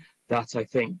in that I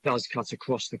think does cut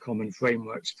across the Common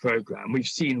Frameworks programme. We've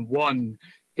seen one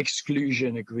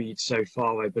exclusion agreed so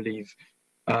far, I believe,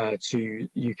 to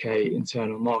UK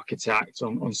Internal Market Act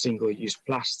on single-use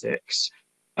plastics.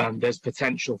 There's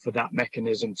potential for that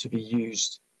mechanism to be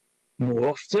used more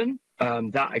often.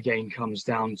 That again comes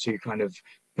down to kind of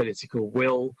political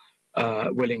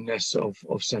willingness of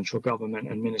central government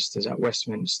and ministers at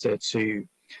Westminster to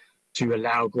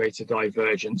allow greater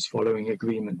divergence following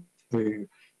agreement through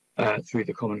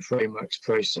the Common Frameworks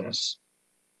process.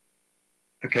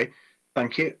 Okay,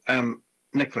 thank you.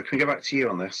 Nicola, can we go back to you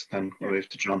on this, then we'll move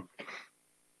to John?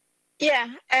 Yeah,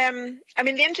 I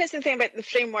mean, the interesting thing about the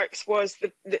frameworks was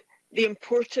the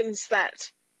importance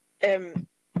that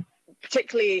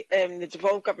particularly the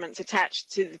devolved governments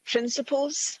attached to the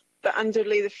principles that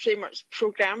underlay the frameworks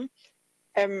programme,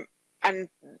 and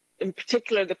in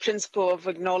particular the principle of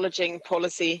acknowledging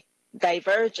policy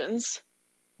divergence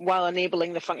while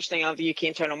enabling the functioning of the UK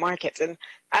internal market. And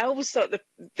I always thought that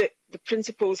the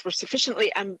principles were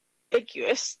sufficiently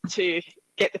ambiguous to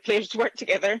get the players to work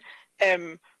together,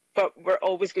 but were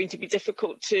always going to be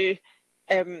difficult to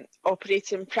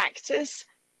operate in practice.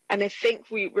 And I think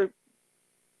we're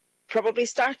probably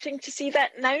starting to see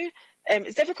that now.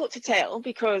 It's difficult to tell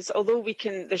because although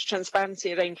there's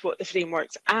transparency around what the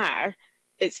frameworks are,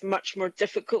 it's much more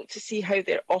difficult to see how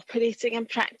they're operating in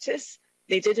practice.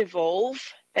 They did evolve.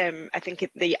 I think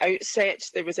at the outset,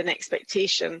 there was an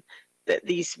expectation that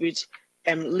these would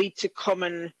lead to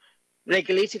common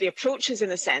regulatory approaches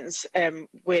in a sense,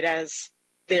 whereas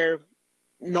they're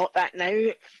not that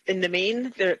now in the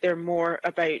main. They're more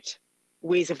about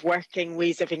ways of working,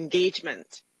 ways of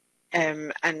engagement.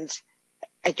 And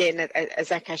again, as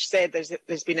Akash said,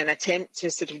 there's been an attempt to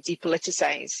sort of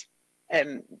depoliticize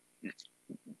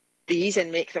these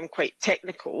and make them quite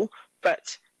technical,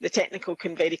 but the technical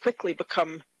can very quickly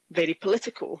become very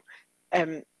political.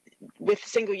 With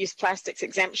single-use plastics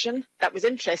exemption, that was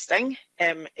interesting.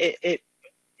 It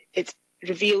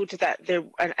revealed that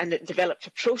and it developed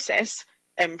a process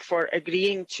for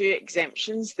agreeing to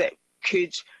exemptions that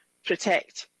could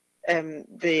protect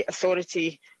the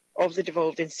authority of the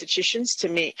devolved institutions to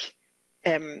make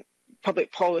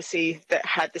public policy that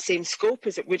had the same scope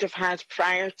as it would have had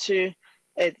prior to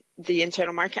the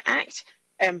Internal Market Act,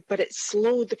 but it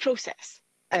slowed the process.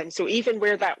 So even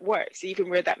where that works, even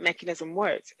where that mechanism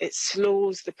works, it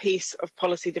slows the pace of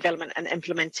policy development and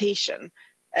implementation.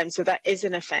 So that is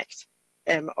an effect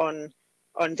on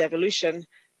on devolution.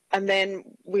 And then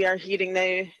we are hearing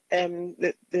now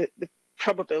the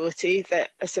probability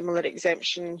that a similar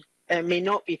exemption may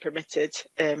not be permitted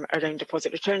around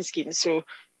deposit return schemes. So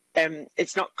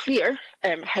it's not clear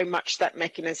how much that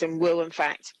mechanism will in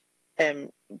fact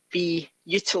be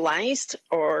utilised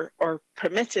or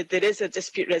permitted. There is a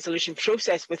dispute resolution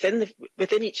process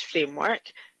within each framework,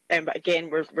 but again,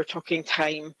 we're talking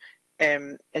time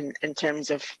in terms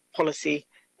of policy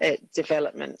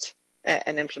development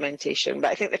and implementation.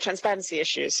 But I think the transparency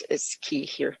issue is key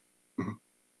here.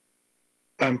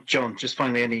 Mm-hmm. John, just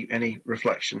finally, any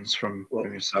reflections from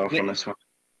yourself on this one?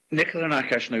 Nicola and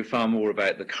Akash know far more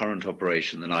about the current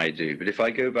operation than I do, but if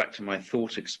I go back to my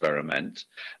thought experiment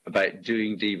about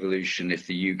doing devolution if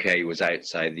the UK was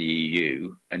outside the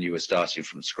EU and you were starting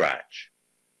from scratch,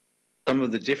 some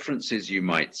of the differences you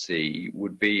might see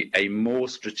would be a more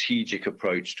strategic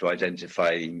approach to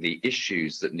identifying the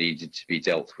issues that needed to be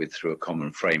dealt with through a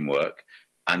common framework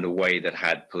and a way that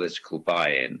had political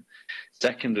buy-in.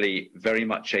 Secondly, very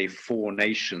much a four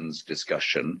nations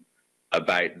discussion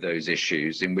about those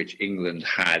issues in which England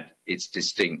had its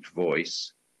distinct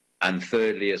voice. And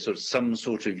thirdly, some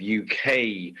sort of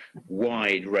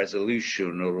UK-wide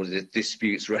resolution or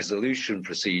disputes resolution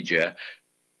procedure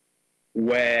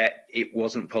where it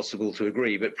wasn't possible to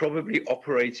agree, but probably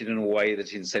operated in a way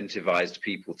that incentivized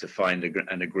people to find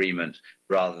an agreement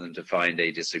rather than to find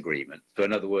a disagreement. So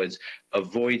in other words,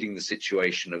 avoiding the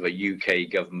situation of a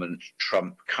UK government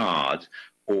trump card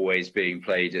always being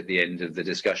played at the end of the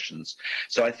discussions.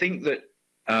 So I think that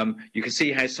you can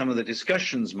see how some of the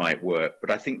discussions might work,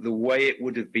 but I think the way it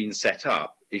would have been set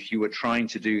up if you were trying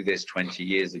to do this 20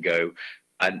 years ago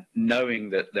and knowing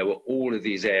that there were all of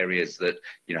these areas that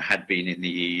had been in the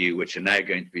EU which are now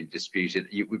going to be disputed,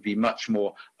 it would be much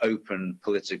more open,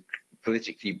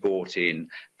 politically bought in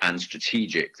and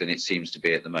strategic than it seems to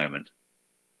be at the moment.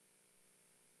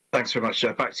 Thanks very much.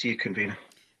 Back to you, Convener.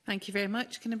 Thank you very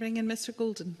much. Can I bring in Mr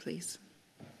Golden, please?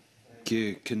 Thank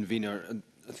you, Convener.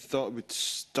 I thought I would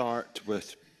start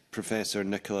with Professor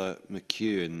Nicola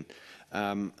McEwen,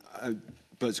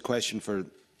 but it's a question for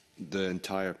the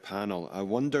entire panel. I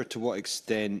wonder to what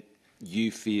extent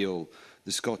you feel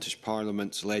the Scottish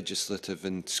Parliament's legislative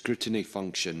and scrutiny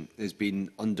function is being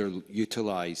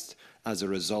underutilised as a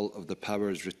result of the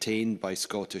powers retained by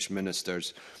Scottish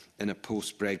ministers in a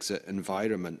post-Brexit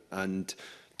environment, and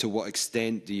to what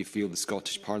extent do you feel the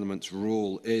Scottish Parliament's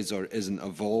role is or isn't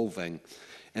evolving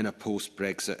in a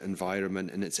post-Brexit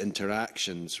environment in its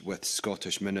interactions with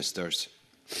Scottish ministers?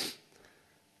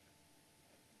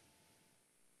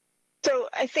 So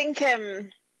I think,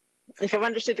 if I've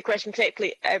understood the question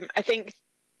correctly, I think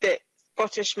that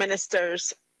Scottish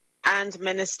ministers and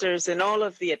ministers in all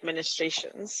of the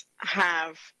administrations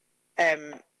have,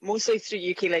 mostly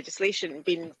through UK legislation,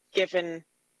 been given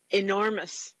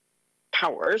enormous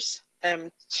powers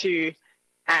to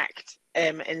act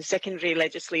in secondary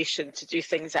legislation to do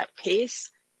things at pace.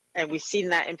 And we've seen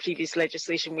that in previous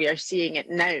legislation. We are seeing it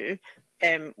now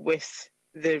with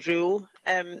the rule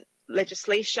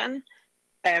legislation,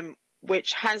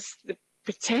 which has the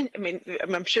potential, I mean,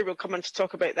 I'm sure we'll come on to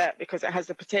talk about that because it has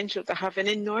the potential to have an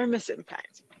enormous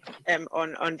impact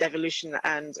on devolution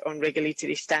and on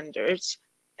regulatory standards.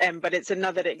 But it's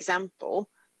another example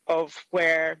of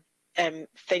where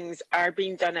things are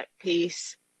being done at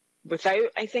pace without,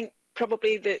 I think,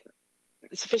 probably the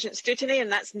sufficient scrutiny,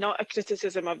 and that's not a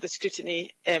criticism of the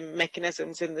scrutiny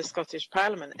mechanisms in the Scottish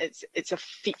Parliament. It's a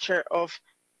feature of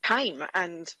time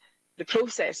and the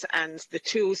process and the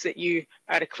tools that you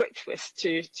are equipped with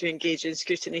to engage in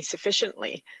scrutiny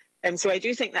sufficiently. So I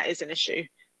do think that is an issue.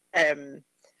 I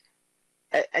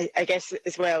guess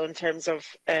as well in terms of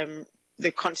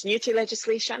the continuity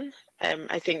legislation,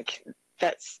 I think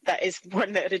that is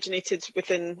one that originated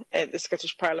within the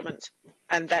Scottish Parliament,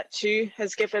 and that too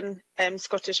has given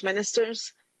Scottish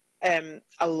ministers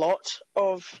a lot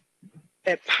of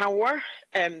power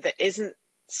that isn't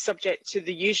subject to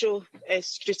the usual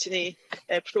scrutiny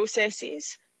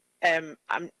processes. I'm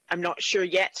not sure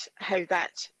yet how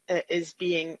that is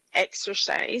being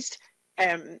exercised,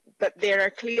 but there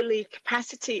are clearly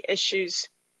capacity issues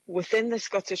within the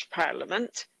Scottish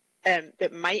Parliament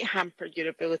that might hamper your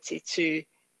ability to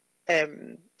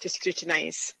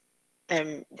scrutinise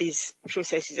these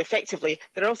processes effectively.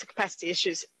 There are also capacity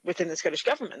issues within the Scottish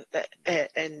Government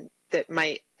that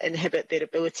might inhibit their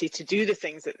ability to do the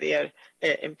things that they are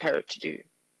empowered to do.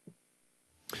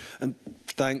 And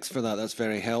thanks for that. That's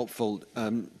very helpful.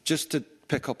 Just to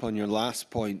pick up on your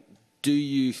last point, do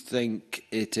you think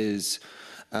it is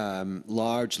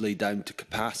largely down to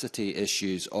capacity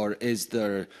issues, or is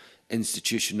there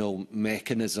institutional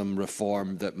mechanism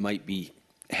reform that might be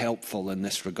helpful in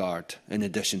this regard, in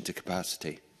addition to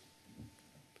capacity?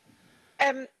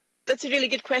 That's a really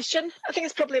good question. I think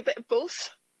it's probably a bit of both.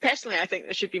 Personally, I think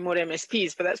there should be more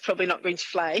MSPs, but that's probably not going to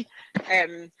fly.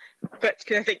 But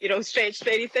because I think you're all stretched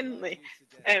very thinly.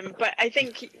 But I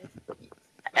think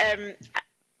I'm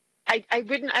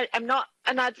not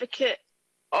an advocate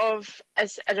of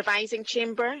as a revising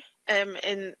chamber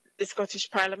in the Scottish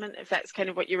Parliament, if that's kind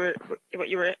of what you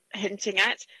were hinting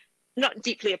at. Not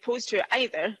deeply opposed to it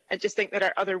either. I just think there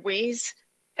are other ways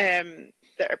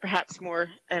that are perhaps more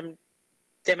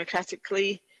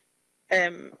democratically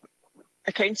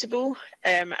accountable,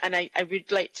 and I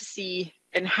would like to see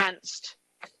an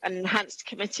enhanced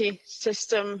committee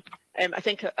system. I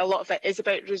think a lot of it is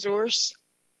about resource,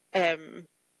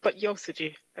 but you also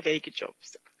do a very good job.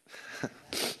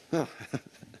 So.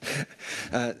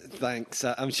 Thanks.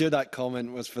 I'm sure that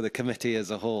comment was for the committee as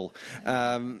a whole.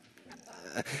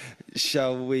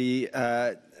 Shall we?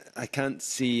 I can't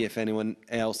see if anyone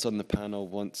else on the panel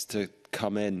wants to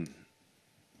come in.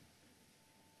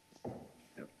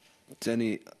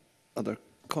 Any other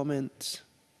comments?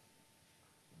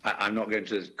 I'm not going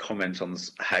to comment on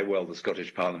how well the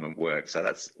Scottish Parliament works. So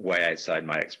that's way outside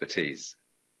my expertise.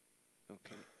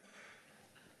 Okay.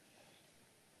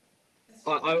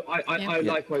 I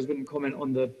likewise wouldn't comment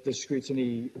on the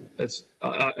scrutiny.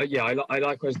 I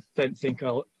likewise don't think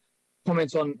I'll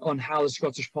comment on how the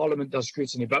Scottish Parliament does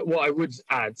scrutiny. But what I would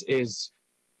add is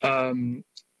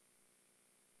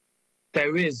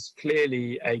there is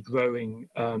clearly a growing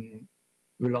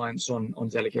reliance on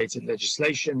delegated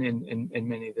legislation in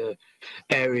many of the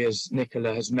areas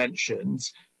Nicola has mentioned,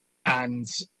 and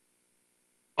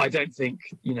I don't think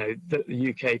that the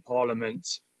UK Parliament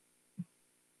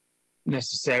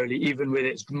necessarily, even with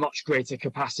its much greater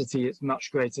capacity, its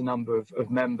much greater number of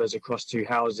members across two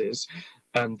houses,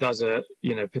 does a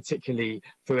particularly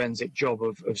forensic job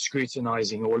of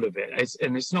scrutinising all of it.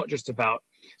 It's not just about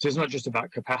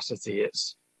capacity.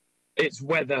 It's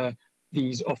whether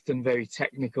these often very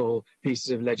technical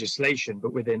pieces of legislation,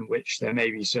 but within which there may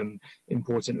be some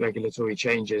important regulatory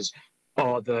changes,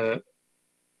 are the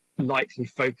likely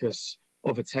focus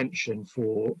of attention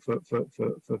for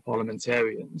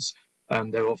parliamentarians.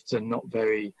 They're often not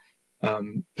very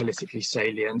politically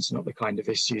salient, not the kind of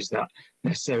issues that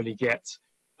necessarily get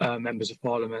members of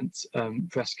parliament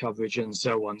press coverage and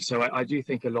so on. So I do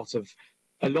think a lot of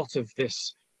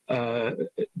this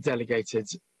delegated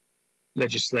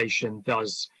legislation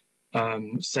does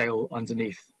sail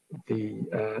underneath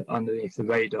the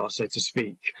radar, so to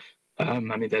speak. I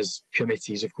mean, there's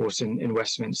committees, of course, in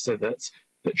Westminster that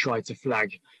try to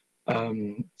flag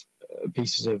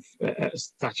pieces of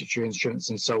statutory instruments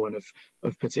and so on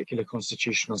of particular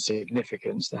constitutional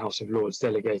significance. The House of Lords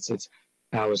Delegated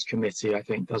Powers Committee, I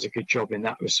think, does a good job in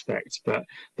that respect. But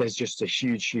there's just a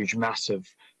huge mass of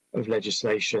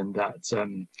legislation that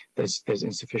there's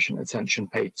insufficient attention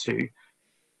paid to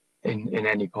in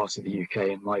any part of the UK,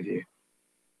 in my view.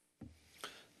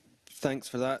 Thanks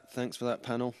for that. Thanks for that,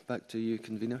 panel. Back to you,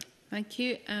 convener. Thank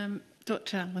you,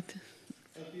 Dr. Alwood.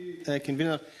 Thank you,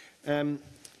 convener.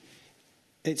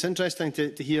 It's interesting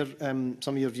to hear some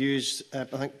of your views. I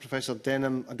think Professor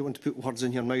Denham, I don't want to put words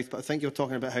in your mouth, but I think you're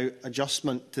talking about how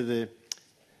adjustment to the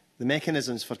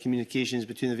mechanisms for communications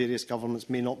between the various governments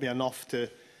may not be enough to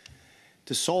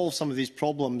solve some of these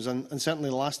problems. And certainly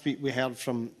last week we heard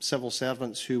from civil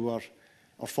servants who were,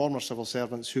 or former civil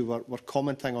servants who were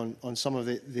commenting on some of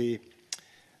the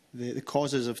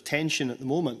causes of tension at the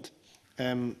moment.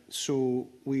 So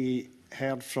we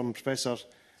heard from Professor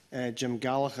Jim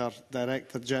Gallagher,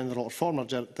 Director General, or former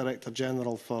Director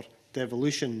General for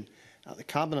Devolution at the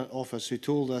Cabinet Office, who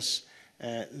told us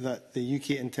that the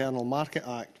UK Internal Market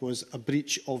Act was a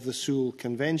breach of the Sewell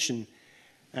Convention.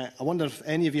 I wonder if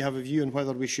any of you have a view on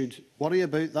whether we should worry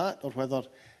about that, or whether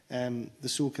the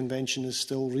Sewell Convention is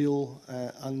still real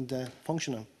and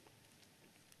functioning.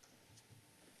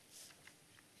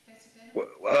 Well,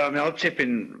 I mean, I'll chip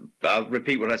in. I'll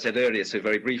repeat what I said earlier, so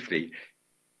very briefly.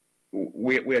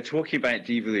 We're talking about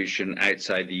devolution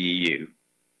outside the EU.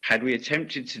 Had we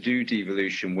attempted to do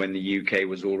devolution when the UK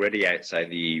was already outside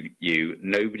the EU,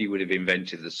 nobody would have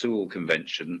invented the Sewell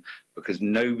Convention, because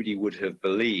nobody would have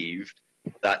believed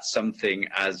that something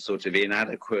as sort of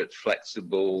inadequate,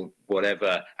 flexible,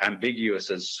 whatever,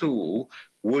 ambiguous as Sewell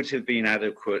would have been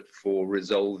adequate for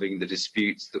resolving the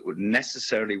disputes that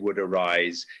would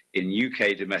arise in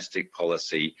UK domestic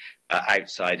policy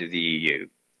outside of the EU.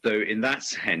 So in that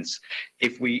sense,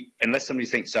 unless somebody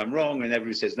thinks I'm wrong and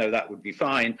everybody says, no, that would be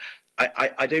fine,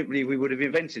 I don't believe we would have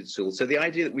invented Sewell. So the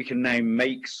idea that we can now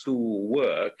make Sewell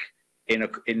work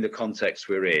in the context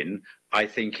we're in, I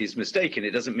think is mistaken.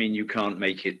 It doesn't mean you can't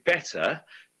make it better,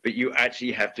 but you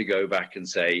actually have to go back and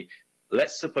say,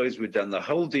 let's suppose we'd done the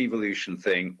whole devolution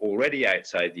thing already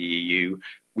outside the EU,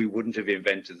 we wouldn't have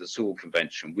invented the Sewell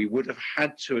Convention. We would have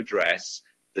had to address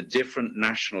the different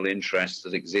national interests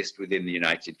that exist within the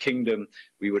United Kingdom.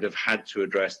 We would have had to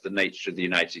address the nature of the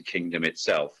United Kingdom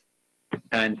itself.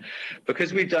 And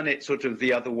because we've done it sort of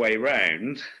the other way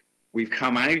round, we've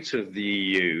come out of the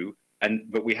EU,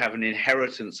 but we have an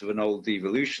inheritance of an old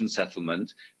devolution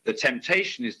settlement. The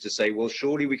temptation is to say, well,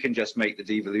 surely we can just make the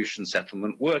devolution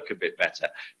settlement work a bit better.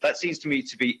 That seems to me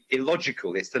to be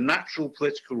illogical. It's the natural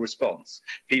political response.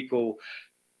 People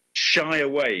shy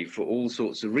away for all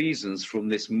sorts of reasons from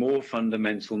this more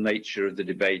fundamental nature of the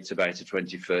debate about a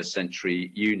 21st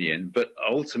century union. But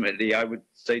ultimately, I would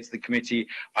say to the committee,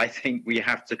 I think we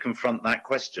have to confront that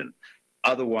question.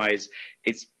 Otherwise,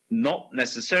 it's not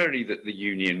necessarily that the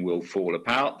union will fall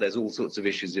apart. There's all sorts of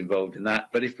issues involved in that.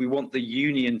 But if we want the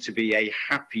union to be a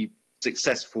happy,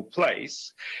 successful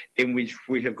place in which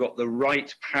we have got the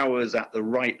right powers at the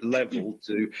right level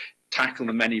to tackle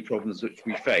the many problems which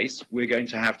we face, we're going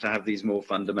to have these more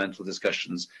fundamental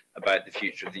discussions about the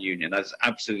future of the union. That's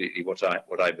absolutely what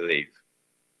I believe.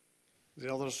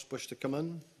 The others wish to come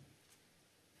in?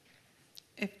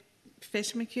 If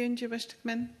Professor McEwen, do you wish to come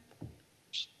in?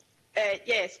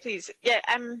 Yes, please. Yeah.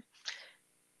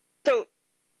 So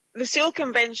the Sewell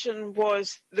Convention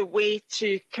was the way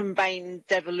to combine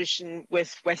devolution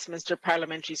with Westminster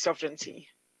parliamentary sovereignty.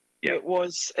 Yeah. It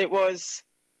was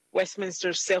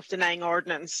Westminster's self-denying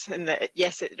ordinance, in that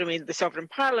yes, it remained the sovereign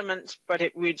parliament, but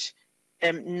it would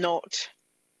not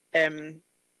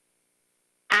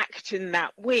act in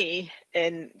that way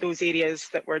in those areas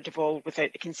that were devolved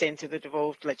without the consent of the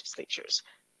devolved legislatures.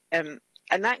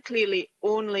 And that clearly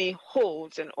only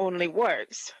holds and only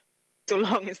works so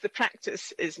long as the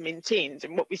practice is maintained.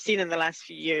 And what we've seen in the last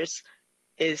few years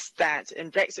is that in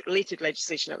Brexit-related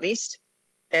legislation, at least,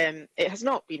 it has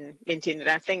not been maintained. And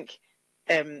I think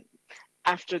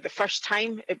after the first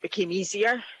time, it became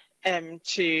easier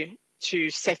to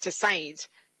set aside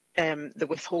the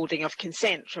withholding of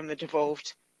consent from the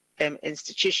devolved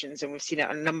institutions. And we've seen it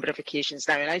on a number of occasions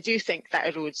now. And I do think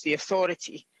that erodes the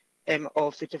authority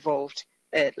of the devolved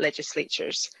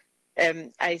legislatures.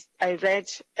 I read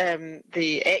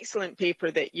the excellent paper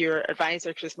that your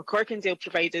advisor, Chris McCorkindale,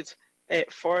 provided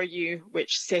for you,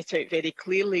 which set out very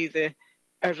clearly the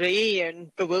array and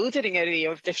bewildering array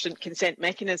of different consent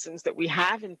mechanisms that we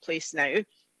have in place now.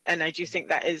 And I do think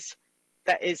that is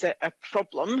a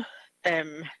problem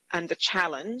and a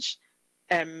challenge.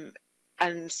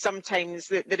 And sometimes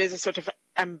there is a sort of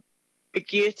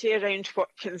ambiguity around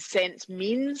what consent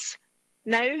means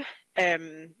now,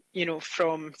 you know,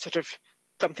 from sort of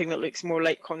something that looks more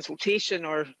like consultation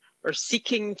or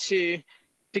seeking to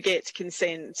get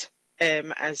consent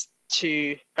as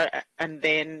to, and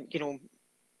then, you know,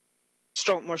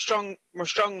 more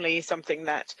strongly something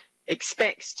that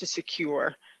expects to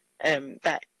secure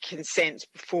that consent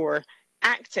before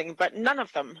acting. But none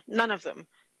of them,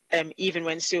 even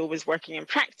when Sewell was working in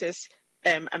practice,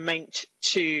 amount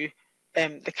to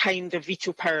the kind of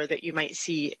veto power that you might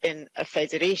see in a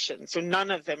federation. So none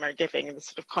of them are giving the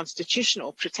sort of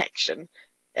constitutional protection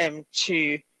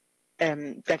to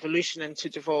devolution and to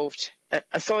devolved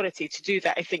authority. To do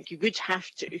that, I think you would have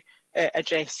to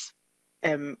address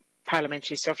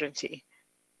parliamentary sovereignty.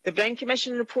 The Brown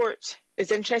Commission report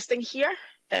is interesting here.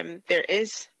 There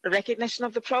is a recognition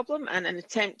of the problem and an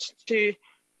attempt to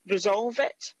resolve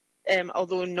it.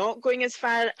 Although not going as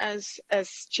far as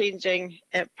changing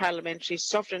parliamentary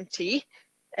sovereignty,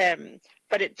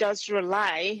 but it does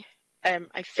rely,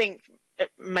 I think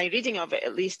my reading of it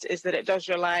at least, is that it does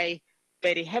rely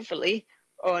very heavily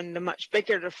on the much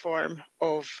bigger reform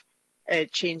of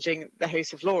changing the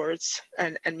House of Lords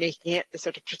and making it the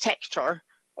sort of protector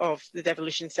of the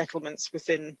devolution settlements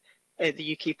within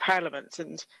the UK Parliament.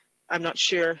 And I'm not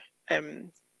sure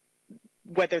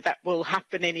whether that will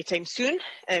happen anytime soon,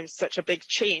 such a big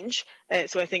change.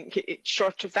 So I think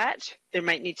short of that, there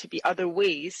might need to be other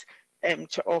ways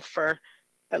to offer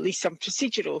at least some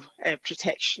procedural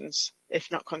protections,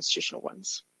 if not constitutional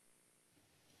ones.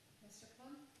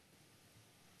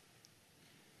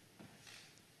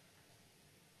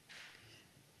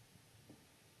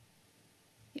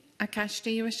 Akash, do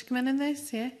you wish to come in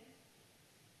this? Yeah.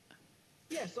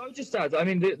 Yes, I would just add, I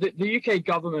mean, the UK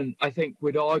government, I think,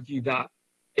 would argue that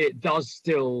it does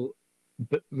still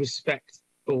respect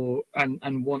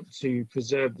and want to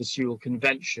preserve the Sewell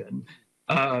Convention,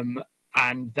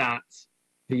 and that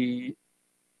the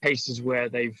cases where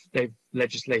they've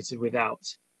legislated without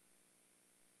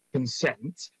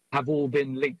consent have all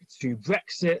been linked to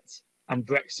Brexit, and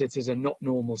Brexit is a not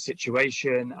normal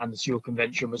situation, and the Sewell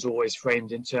Convention was always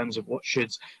framed in terms of what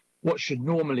should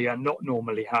normally and not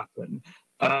normally happen.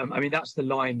 I mean, that's the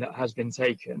line that has been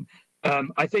taken.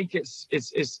 I think it's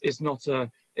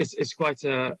quite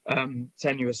a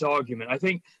tenuous argument. I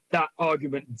think that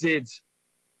argument did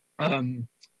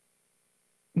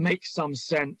make some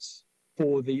sense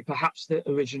for perhaps the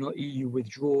original EU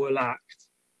Withdrawal Act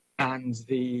and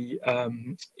the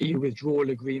EU Withdrawal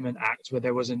Agreement Act, where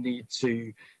there was a need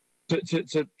to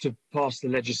pass the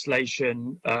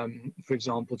legislation, for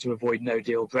example, to avoid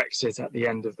no-deal Brexit at the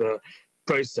end of the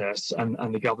process,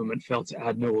 and the government felt it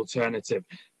had no alternative.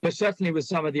 But certainly with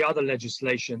some of the other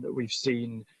legislation that we've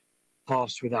seen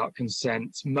passed without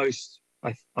consent, most,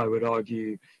 I would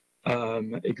argue,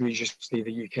 egregiously,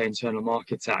 the UK Internal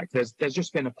Market Act, there's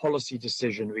just been a policy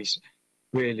decision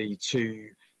really to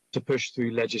push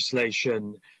through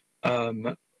legislation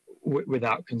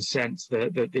without consent.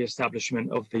 The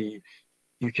establishment of the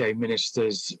UK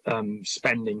ministers'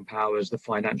 spending powers, the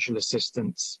financial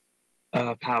assistance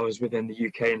powers within the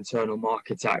UK Internal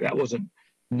Market Act, that wasn't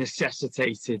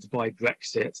necessitated by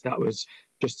Brexit. That was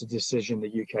just a decision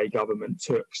the UK government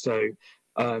took. So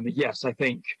yes, I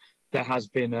think there has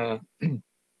been a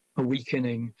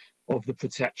weakening of the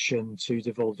protection to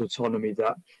devolved autonomy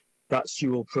that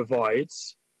Sewell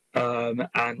provides,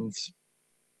 and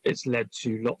it's led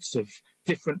to lots of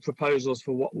different proposals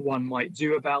for what one might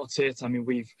do about it. I mean,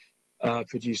 we've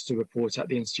produced a report at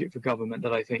the Institute for Government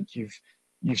that I think you've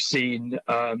seen,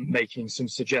 making some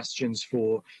suggestions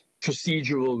for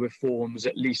procedural reforms,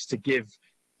 at least to give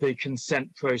the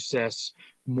consent process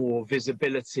more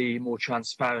visibility, more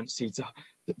transparency,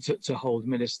 to hold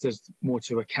ministers more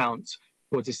to account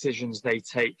for decisions they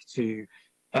take to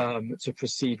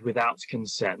proceed without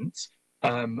consent.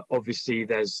 Obviously,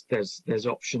 there's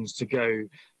options to go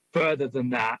further than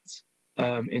that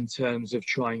in terms of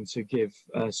trying to give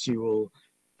Sewell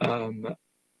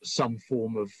some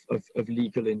form of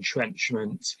legal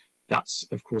entrenchment. That's,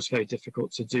 of course, very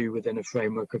difficult to do within a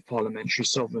framework of parliamentary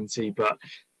sovereignty, but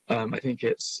I think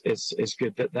it's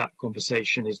good that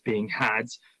conversation is being had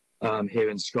here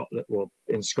in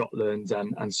Scotland,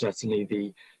 and certainly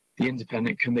the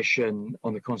Independent Commission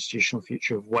on the Constitutional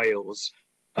Future of Wales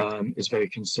is very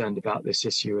concerned about this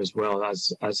issue, as well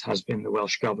as has been the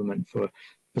Welsh Government for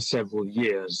several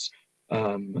years.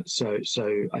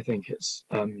 So I think it's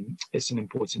an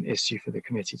important issue for the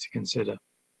committee to consider.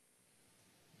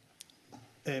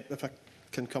 If I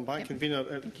can come back, Convener,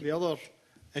 the other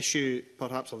issue,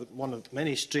 perhaps one of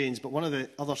many strains, but one of the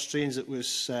other strains that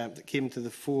was that came to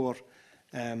the fore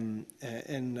in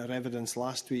our evidence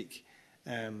last week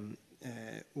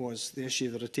was the issue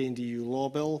of the retained EU law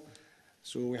bill.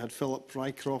 So we had Philip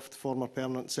Rycroft, former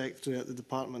Permanent Secretary at the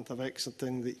Department of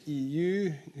Exiting the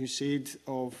EU, who said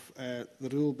of the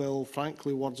rule bill,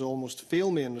 frankly, words almost fail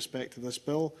me in respect to this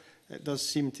bill. It does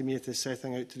seem to me it is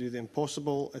setting out to do the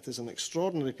impossible. It is an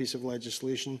extraordinary piece of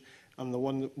legislation, and the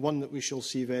one that we shall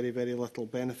see very, very little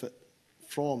benefit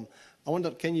from. I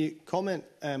wonder, can you comment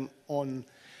on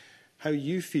how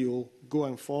you feel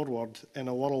going forward in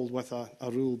a world with a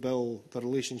rule bill, the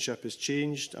relationship has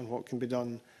changed, and what can be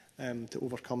done to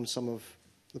overcome some of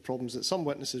the problems that some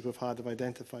witnesses we've had have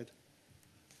identified?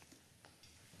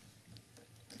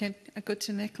 Can I go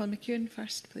to Nicola McEwen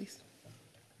first, please?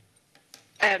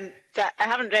 I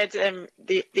haven't read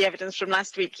the evidence from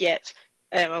last week yet.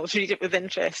 I will read it with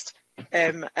interest,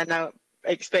 and I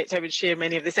expect I would share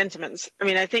many of the sentiments.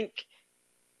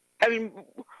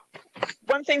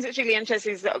 One thing that's really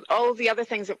interesting is that all the other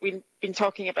things that we've been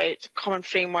talking about, common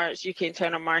frameworks, UK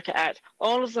Internal Market Act,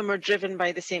 all of them are driven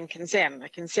by the same concern, a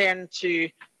concern to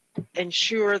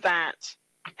ensure that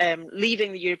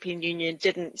leaving the European Union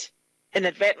didn't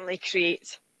inadvertently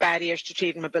create barriers to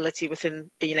trade and mobility within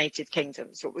the United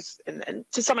Kingdom. So it was, and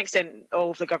to some extent,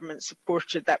 all of the government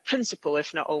supported that principle,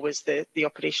 if not always the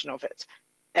operation of it.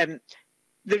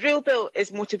 The real bill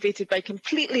is motivated by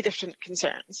completely different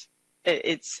concerns.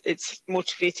 It's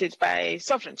motivated by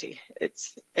sovereignty.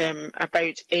 It's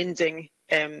about ending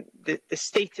the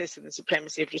status and the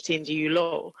supremacy of retained EU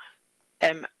law.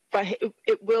 But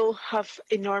it will have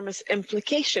enormous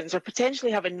implications, or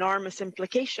potentially have enormous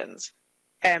implications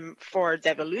for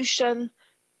devolution,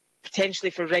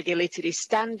 potentially for regulatory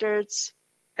standards.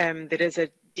 There is a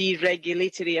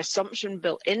deregulatory assumption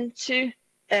built into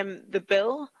the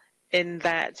bill, in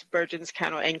that burdens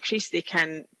cannot increase, they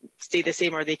can stay the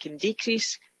same or they can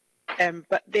decrease.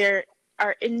 But there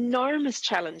are enormous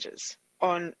challenges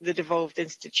on the devolved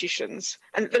institutions,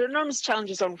 and there are enormous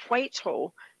challenges on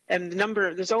Whitehall.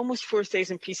 There's almost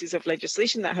 4,000 pieces of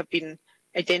legislation that have been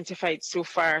identified so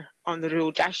far on the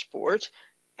rule dashboard.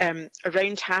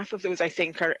 Around half of those, I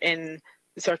think, are in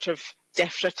the sort of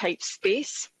DEFRA type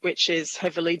space, which is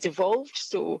heavily devolved.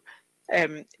 So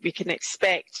we can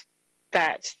expect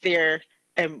that there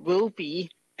will be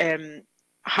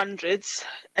hundreds,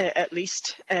 at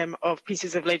least, of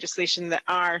pieces of legislation that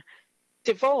are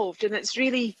devolved. And it's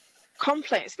really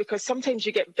complex because sometimes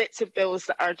you get bits of bills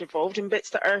that are devolved and bits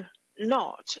that are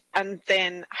not. And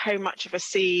then how much of a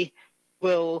say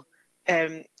will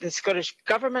the Scottish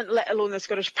Government, let alone the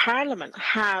Scottish Parliament,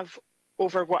 have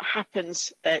over what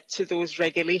happens to those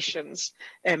regulations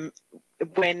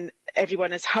when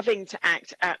everyone is having to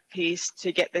act at pace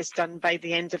to get this done by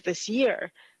the end of this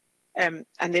year. And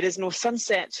there is no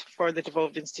sunset for the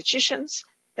devolved institutions.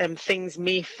 Things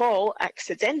may fall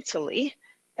accidentally,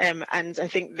 and I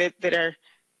think that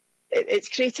it's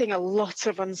creating a lot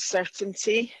of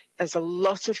uncertainty. There's a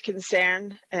lot of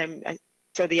concern. I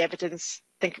saw the evidence,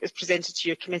 I think it was presented to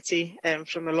your committee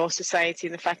from the Law Society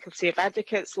and the Faculty of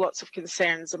Advocates, lots of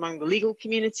concerns among the legal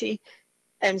community.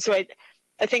 So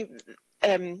I think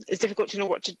it's difficult to know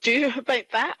what to do about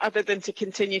that other than to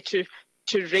continue to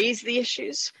raise the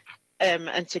issues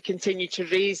and to continue to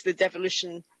raise the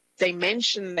devolution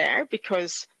dimension there,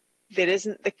 because there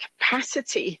isn't the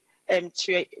capacity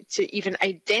to even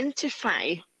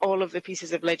identify all of the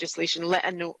pieces of legislation,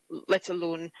 let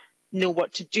alone know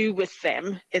what to do with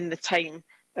them in the time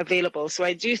available. So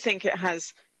I do think it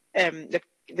has the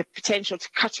potential to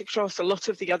cut across a lot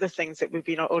of the other things that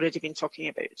we've already been talking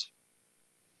about.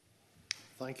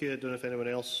 Thank you. I don't know if anyone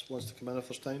else wants to come in if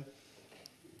there's time.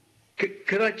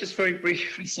 Could I just very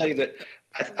briefly say that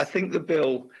I think the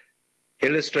bill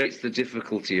illustrates the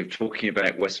difficulty of talking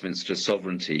about Westminster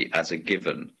sovereignty as a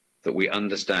given, that we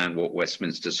understand what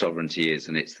Westminster sovereignty is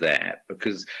and it's there,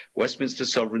 because Westminster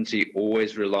sovereignty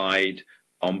always relied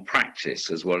on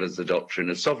practice as well as the doctrine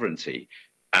of sovereignty,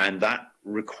 and that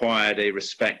required a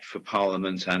respect for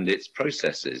Parliament and its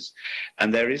processes.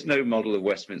 And there is no model of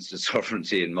Westminster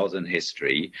sovereignty in modern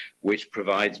history which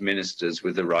provides ministers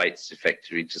with the rights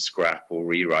effectively to scrap or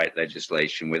rewrite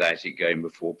legislation without it going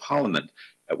before Parliament.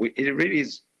 It really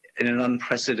is in an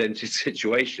unprecedented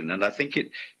situation, and I think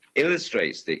it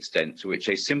illustrates the extent to which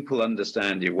a simple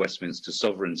understanding of Westminster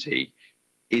sovereignty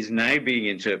is now being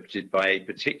interpreted by a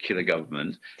particular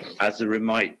government as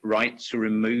the right to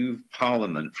remove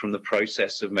Parliament from the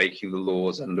process of making the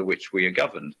laws under which we are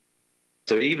governed.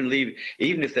 So even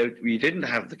if we didn't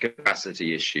have the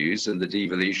capacity issues and the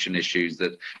devolution issues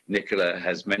that Nicola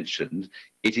has mentioned,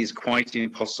 it is quite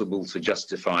impossible to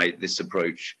justify this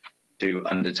approach to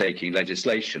undertaking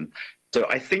legislation. So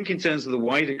I think in terms of the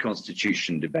wider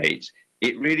constitution debate,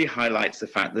 it really highlights the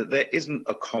fact that there isn't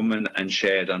a common and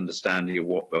shared understanding of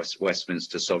what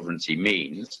Westminster sovereignty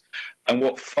means. And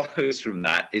what follows from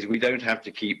that is we don't have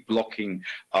to keep blocking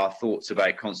our thoughts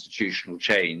about constitutional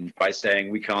change by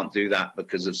saying we can't do that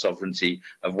because of sovereignty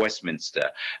of Westminster.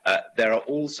 There are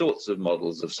all sorts of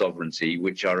models of sovereignty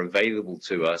which are available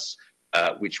to us,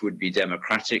 which would be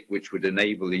democratic, which would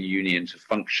enable the union to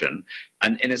function.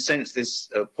 And in a sense, this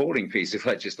appalling piece of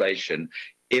legislation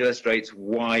illustrates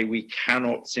why we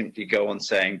cannot simply go on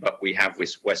saying, but we have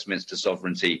Westminster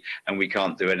sovereignty and we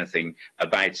can't do anything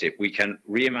about it. We can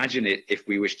reimagine it if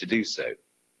we wish to do so.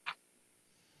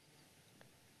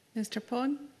 Mr.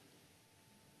 Pond?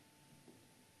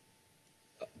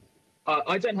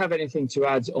 I don't have anything to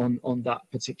add on that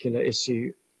particular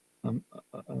issue.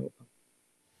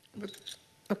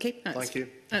 Okay, thank you.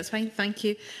 That's fine, thank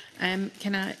you.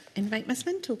 Can I invite Ms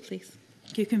Minto, please?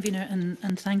 Thank you, Convener,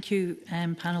 and thank you,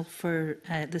 panel, for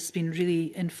this has been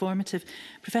really informative.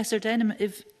 Professor Denham,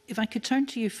 if I could turn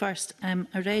to you first.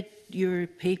 I read your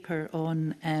paper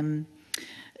on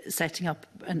setting up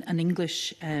an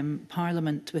English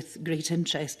Parliament with great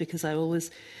interest, because I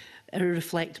always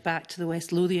reflect back to the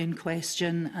West Lothian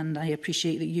question, and I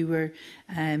appreciate that you were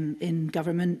in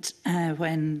government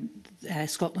when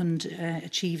Scotland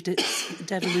achieved its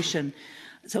devolution.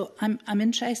 So I'm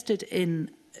interested in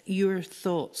your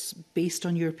thoughts, based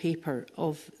on your paper,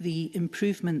 of the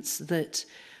improvements that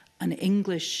an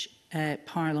English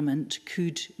Parliament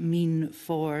could mean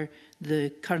for the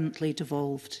currently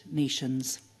devolved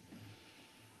nations.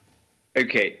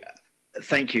 Okay,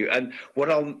 thank you. And what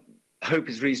I'll hope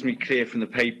is reasonably clear from the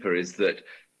paper is that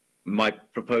my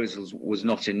proposal was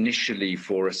not initially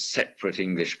for a separate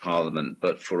English Parliament,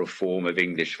 but for a form of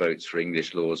English votes for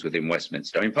English laws within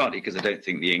Westminster. I mean, partly because I don't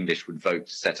think the English would vote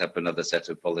to set up another set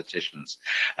of politicians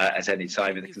at any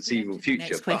time in the conceivable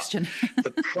future. Next question.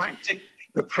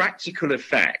 The practical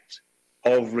effect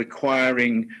of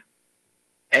requiring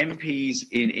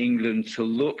MPs in England to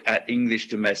look at English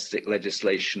domestic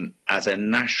legislation as a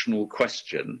national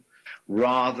question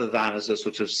rather than as a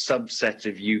sort of subset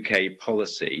of UK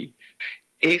policy,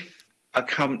 if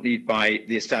accompanied by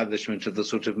the establishment of the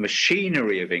sort of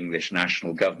machinery of English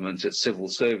national government at civil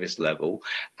service level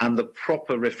and the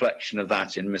proper reflection of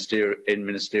that in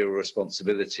ministerial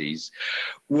responsibilities,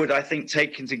 would, I think,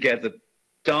 taken together,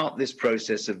 start this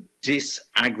process of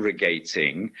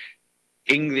disaggregating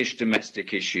English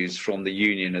domestic issues from the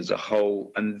Union as a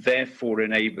whole, and therefore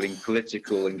enabling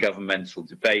political and governmental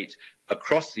debate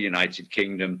across the United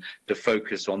Kingdom to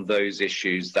focus on those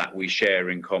issues that we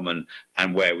share in common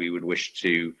and where we would wish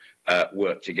to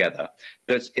work together.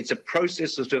 But it's a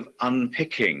process of sort of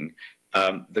unpicking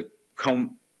the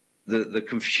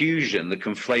confusion, the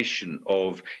conflation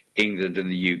of England and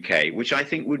the UK, which I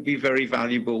think would be very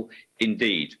valuable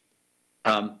indeed.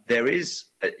 There is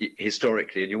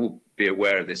historically, and you will be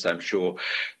aware of this, I'm sure,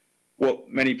 what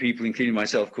many people, including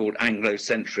myself, called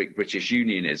Anglo-centric British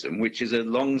unionism, which is a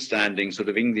long-standing sort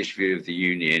of English view of the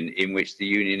Union, in which the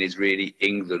Union is really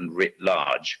England writ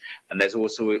large. And there's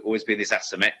also always been this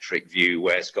asymmetric view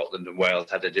where Scotland and Wales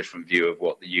had a different view of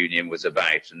what the Union was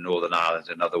about, and Northern Ireland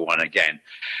another one again.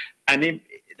 And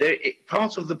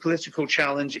part of the political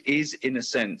challenge is, in a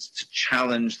sense, to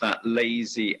challenge that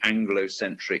lazy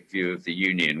Anglo-centric view of the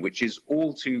Union, which is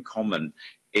all too common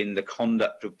in the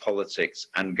conduct of politics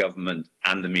and government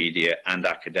and the media and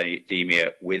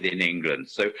academia within England.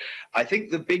 So I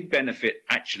think the big benefit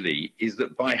actually is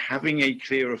that by having a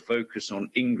clearer focus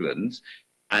on England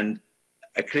and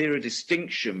a clearer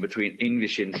distinction between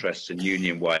English interests and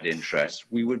union-wide interests,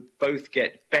 we would both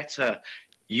get better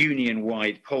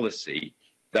union-wide policy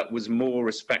that was more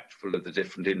respectful of the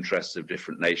different interests of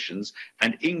different nations,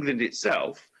 and England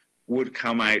itself would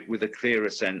come out with a clearer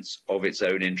sense of its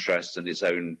own interests and its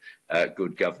own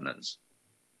good governance.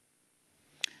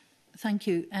 Thank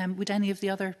you. Would any of the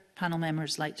other panel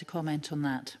members like to comment on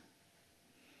that?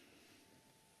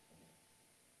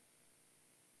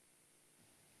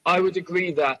 I would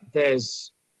agree that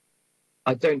there's,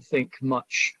 I don't think,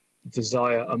 much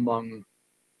desire among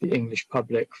the English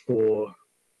public for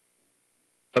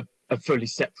a fully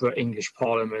separate English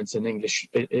Parliament and English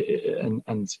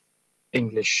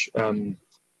English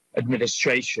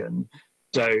administration.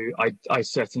 So I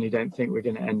certainly don't think we're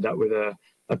going to end up with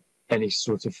any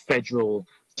sort of federal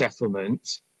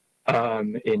settlement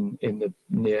in the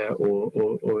near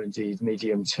or indeed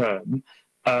medium term.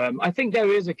 I think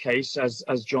there is a case,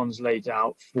 as John's laid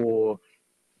out, for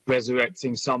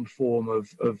resurrecting some form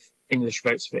of English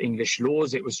votes for English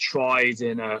laws. It was tried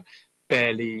in a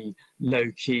fairly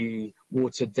low-key,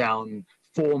 watered-down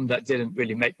form that didn't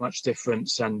really make much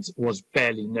difference and was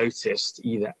barely noticed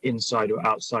either inside or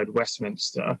outside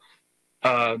Westminster.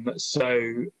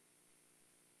 So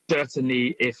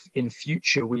certainly if in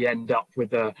future we end up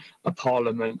with a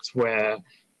parliament where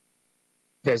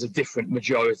there's a different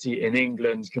majority in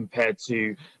England compared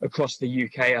to across the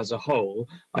UK as a whole,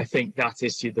 I think that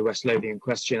issue, the West Lothian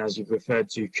question, as you've referred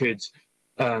to, could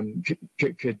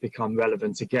become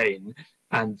relevant again,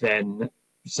 and then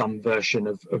some version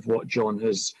of what John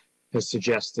has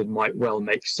suggested might well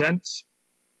make sense,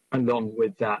 along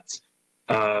with that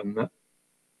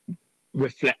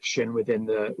reflection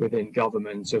within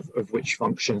government of which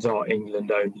functions are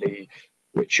England only,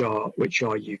 which are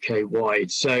UK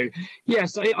wide. So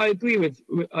yes, I agree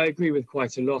with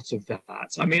quite a lot of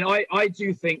that. I mean, I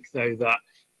do think though that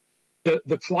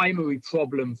the primary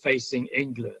problem facing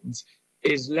England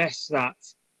is less that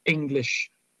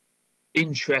English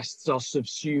interests are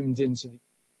subsumed into the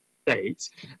state,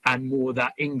 and more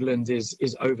that England is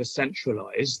over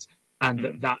centralised,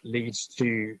 and that leads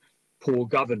to poor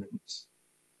governance,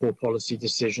 poor policy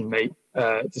decisions,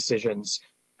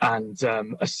 and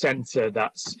a centre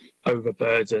that's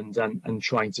overburdened and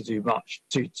trying to do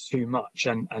too much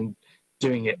and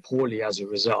doing it poorly as a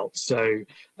result. So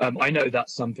I know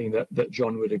that's something that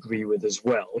John would agree with as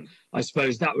well. I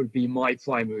suppose that would be my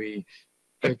primary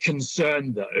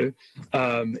concern, though,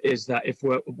 is that if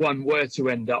one were to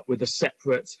end up with a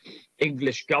separate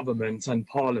English government and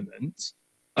parliament,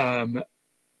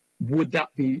 would that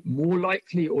be more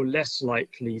likely or less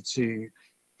likely to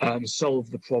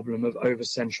solve the problem of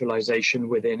over-centralisation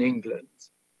within England?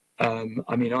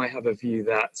 I mean, I have a view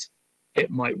that it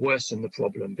might worsen the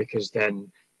problem, because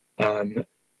then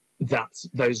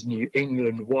those new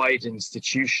England-wide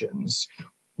institutions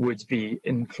would be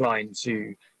inclined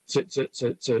to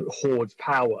hoard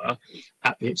power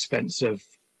at the expense of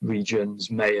regions,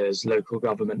 mayors, local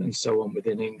government, and so on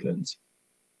within England.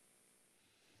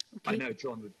 Okay. I know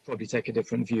John would probably take a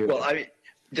different view. Well, I mean,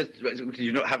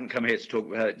 haven't come here to talk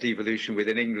about devolution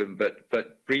within England,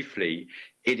 but briefly,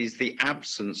 it is the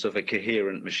absence of a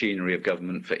coherent machinery of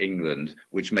government for England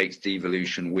which makes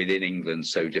devolution within England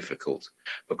so difficult,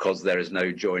 because there is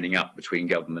no joining up between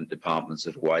government departments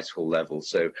at Whitehall level.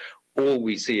 So all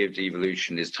we see of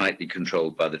devolution is tightly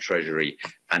controlled by the Treasury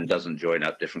and doesn't join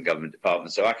up different government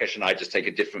departments. So Akash and I just take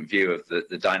a different view of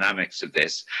the dynamics of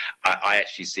this. I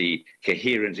actually see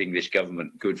coherent English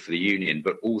government good for the Union,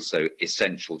 but also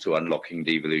essential to unlocking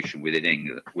devolution within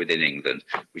England.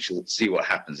 We shall see what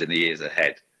happens in the years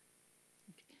ahead.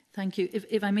 Thank you.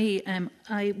 If I may,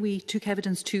 we took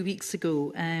evidence 2 weeks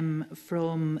ago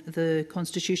from the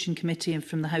Constitution Committee and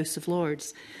from the House of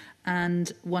Lords.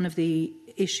 And one of the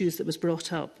issues that was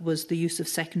brought up was the use of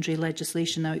secondary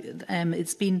legislation. Now,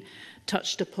 it's been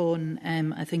touched upon,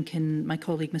 I think, in my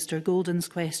colleague Mr Golden's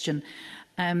question.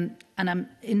 And I'm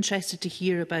interested to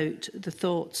hear about the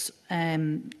thoughts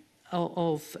on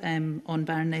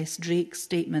Baroness Drake's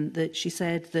statement that she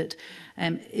said that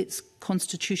it's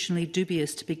constitutionally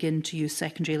dubious to begin to use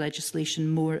secondary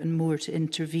legislation more and more to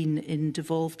intervene in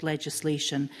devolved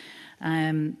legislation.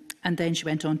 And then she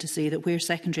went on to say that where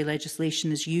secondary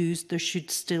legislation is used, there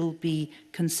should still be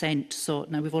consent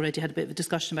sought. Now, we've already had a bit of a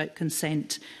discussion about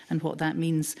consent and what that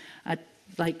means. I'd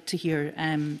like to hear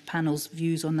panel's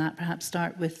views on that. Perhaps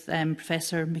start with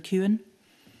Professor McEwen.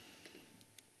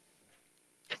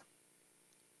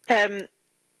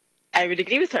 I would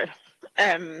agree with her.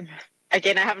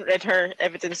 Again, I haven't read her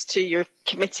evidence to your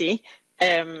committee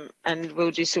and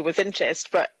will do so with interest,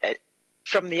 but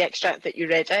from the extract that you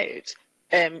read out,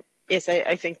 yes,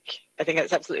 I think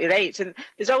that's absolutely right. And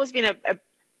there's always been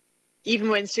even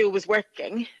when Sewell was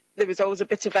working, there was always a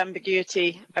bit of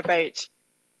ambiguity about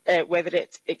whether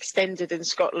it extended in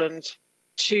Scotland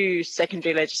to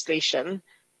secondary legislation.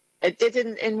 It did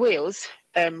in Wales,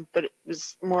 but it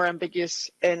was more ambiguous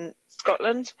in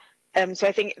Scotland. So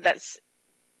I think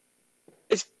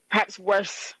it's perhaps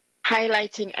worth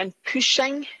highlighting and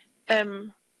pushing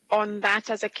on that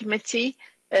as a committee.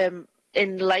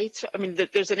 In light, I mean,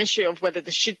 there's an issue of whether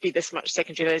there should be this much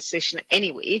secondary legislation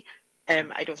anyway.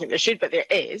 I don't think there should, but there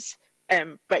is.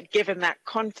 But given that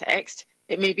context,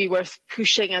 it may be worth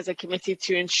pushing as a committee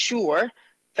to ensure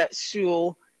that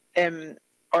Sewell,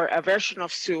 or a version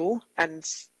of Sewell and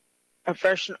a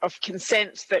version of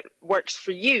consent that works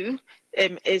for you,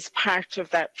 is part of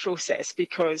that process,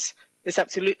 because this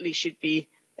absolutely should be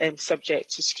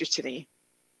subject to scrutiny.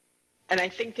 And I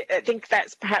think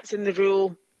that's perhaps in the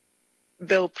rule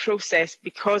bill process,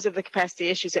 because of the capacity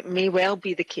issues, it may well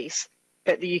be the case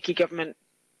that the UK government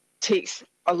takes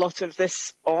a lot of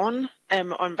this on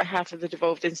behalf of the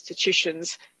devolved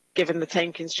institutions, given the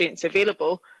time constraints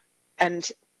available. And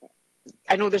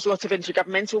I know there's a lot of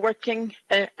intergovernmental working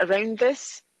around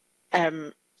this.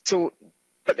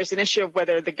 But there's an issue of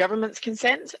whether the government's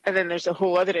consent, and then there's a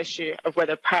whole other issue of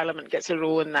whether Parliament gets a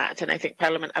role in that. And I think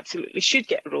Parliament absolutely should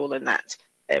get a role in that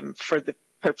for the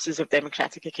purposes of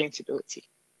democratic accountability.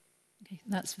 Okay,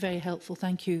 that's very helpful.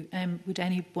 Thank you. Would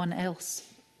anyone else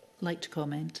like to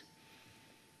comment?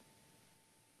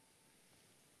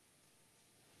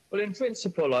 Well, in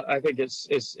principle, I think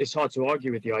it's hard to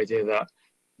argue with the idea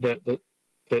that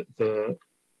the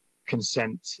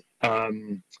consent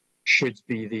should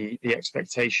be the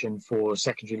expectation for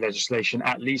secondary legislation,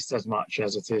 at least as much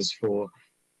as it is for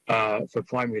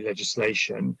primary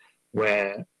legislation,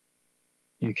 where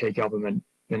UK government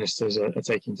ministers are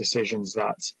taking decisions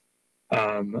that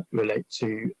relate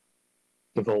to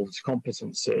devolved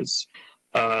competences.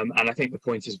 And I think the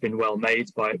point has been well made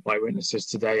by witnesses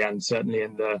today, and certainly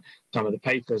in some of the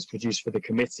papers produced for the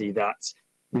committee, that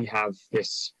we have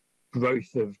this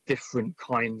growth of different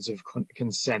kinds of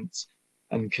consent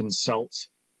and consult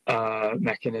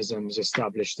mechanisms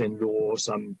established in law.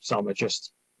 Some are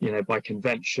just, by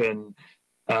convention.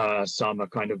 Some are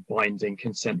kind of binding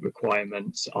consent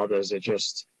requirements. Others are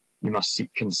just, you must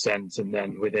seek consent, and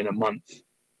then within a month,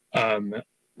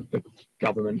 the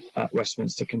government at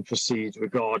Westminster can proceed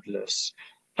regardless,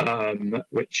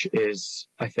 which is,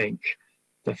 I think,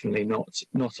 definitely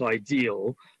not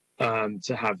ideal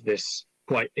to have this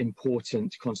quite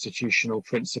important constitutional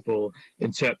principle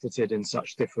interpreted in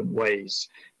such different ways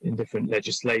in different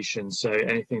legislation. So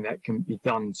anything that can be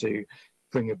done to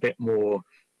bring a bit more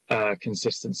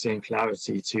consistency and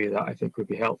clarity to that, I think, would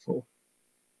be helpful.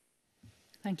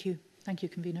 Thank you. Thank you,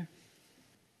 Convener.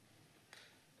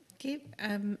 Okay,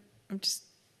 I'm just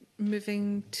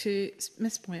moving to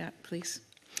Ms Moyatt, please.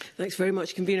 Thanks very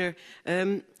much, Convener.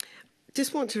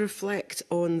 Just want to reflect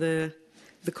on the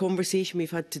conversation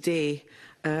we've had today,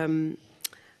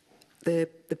 the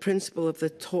principle of the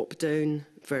top-down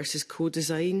versus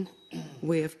co-design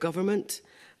way of government.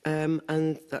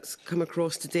 And that's come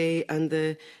across today, and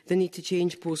the need to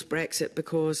change post-Brexit,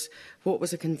 because what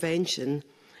was a convention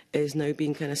is now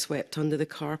being kind of swept under the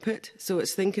carpet. So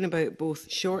it's thinking about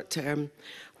both short-term,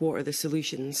 what are the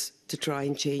solutions to try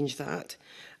and change that,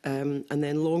 and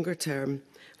then longer-term,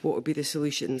 what would be the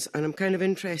solutions. And I'm kind of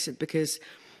interested because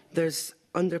there's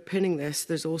underpinning this,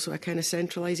 there's also a kind of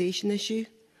centralisation issue,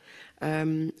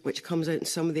 which comes out in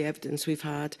some of the evidence we've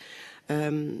had.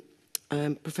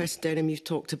 Professor Denham, you've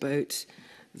talked about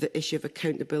the issue of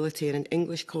accountability in an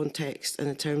English context and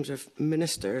in terms of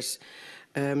ministers.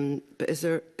 But is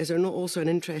there not also an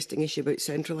interesting issue about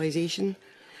centralisation?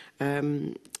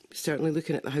 Certainly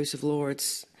looking at the House of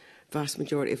Lords, vast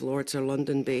majority of Lords are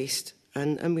London-based,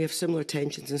 and we have similar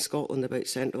tensions in Scotland about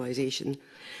centralisation.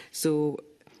 So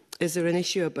is there an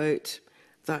issue about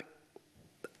that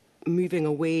moving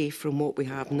away from what we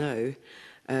have now,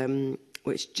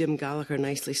 which Jim Gallagher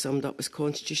nicely summed up as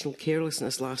constitutional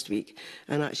carelessness last week,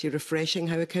 and actually refreshing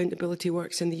how accountability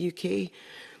works in the UK,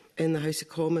 in the House of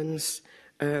Commons,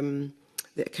 the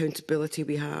accountability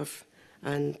we have,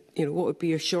 and what would be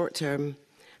your short-term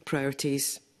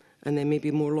priorities, and then maybe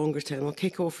more longer-term. I'll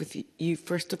kick off with you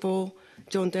first of all,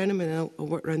 John Denham, and I'll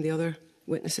work around the other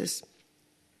witnesses.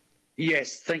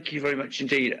 Yes, thank you very much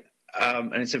indeed.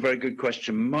 And it's a very good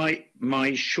question.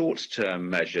 My short-term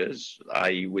measures,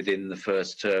 i.e. within the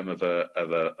first term of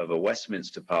a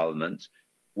Westminster Parliament,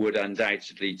 would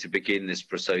undoubtedly to begin this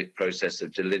process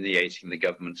of delineating the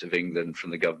government of England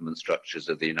from the government structures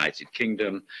of the United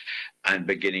Kingdom and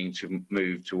beginning to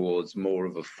move towards more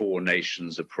of a four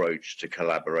nations approach to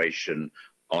collaboration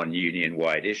on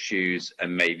union-wide issues,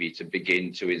 and maybe to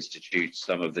begin to institute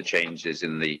some of the changes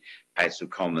in the House of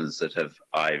Commons that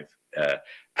I've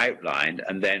outlined,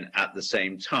 and then at the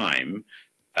same time,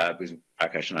 because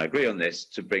Akash and I agree on this,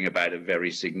 to bring about a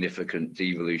very significant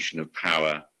devolution of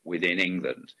power within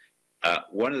England.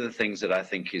 One of the things that I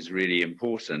think is really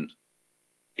important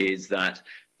is that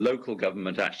local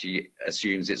government actually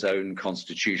assumes its own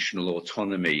constitutional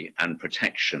autonomy and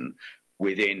protection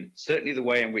within certainly the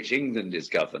way in which England is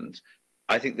governed.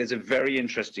 I think there's a very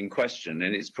interesting question,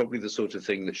 and it's probably the sort of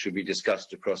thing that should be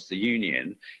discussed across the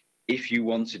Union. If you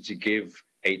wanted to give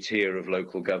a tier of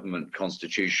local government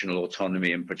constitutional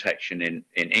autonomy and protection in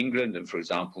England, and for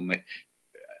example,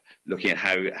 looking at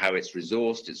how it's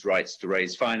resourced, its rights to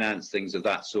raise finance, things of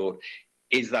that sort,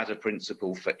 is that a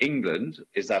principle for England?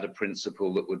 Is that a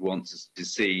principle that would want to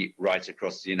see right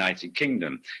across the United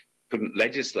Kingdom? Couldn't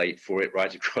legislate for it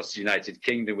right across the United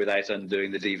Kingdom without undoing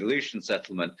the devolution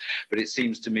settlement. But it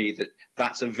seems to me that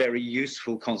that's a very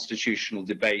useful constitutional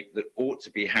debate that ought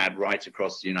to be had right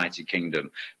across the United Kingdom,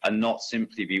 and not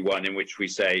simply be one in which we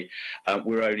say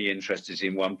we're only interested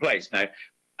in one place. Now,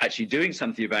 actually doing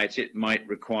something about it might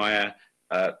require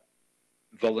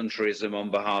voluntarism on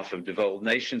behalf of devolved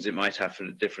nations. It might happen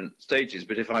at different stages.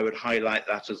 But if I would highlight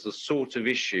that as the sort of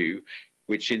issue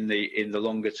which in the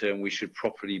longer term we should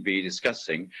properly be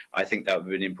discussing, I think that would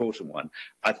be an important one.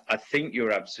 I think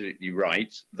you're absolutely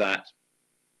right that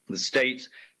the state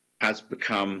has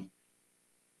become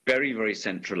very, very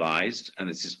centralised, and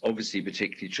this is obviously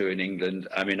particularly true in England.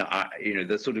 I mean,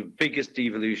 the sort of biggest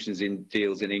devolutions in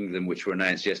deals in England, which were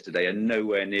announced yesterday, are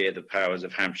nowhere near the powers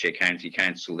of Hampshire County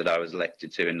Council that I was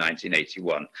elected to in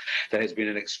 1981. There has been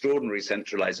an extraordinary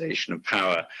centralisation of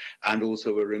power, and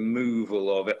also a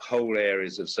removal of whole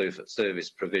areas of service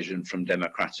provision from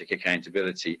democratic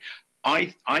accountability.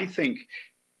 I think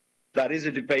that is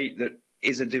a debate that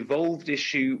is a devolved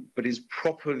issue, but is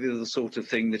properly the sort of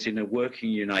thing that in a working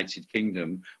United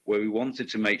Kingdom, where we wanted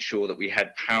to make sure that we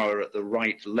had power at the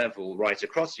right level right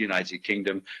across the United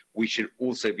Kingdom, we should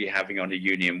also be having on a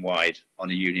union-wide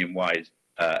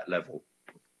level.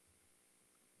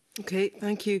 Okay,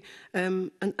 thank you. And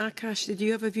Akash, did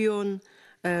you have a view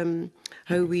on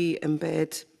how we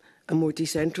embed a more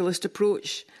decentralist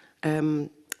approach,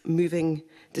 moving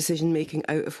decision-making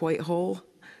out of Whitehall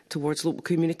towards local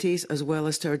communities, as well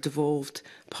as to our devolved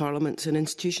parliaments and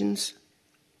institutions?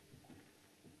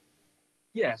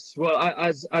 Yes, well,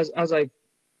 as I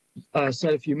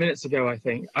said a few minutes ago, I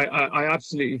think I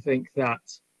absolutely think that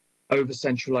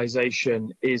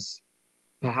over-centralisation is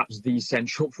perhaps the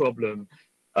central problem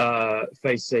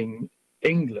facing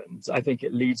England. I think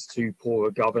it leads to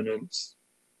poorer governance.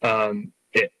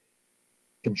 It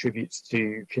contributes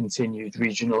to continued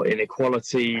regional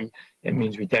inequality. It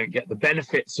means we don't get the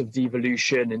benefits of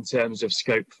devolution in terms of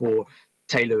scope for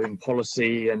tailoring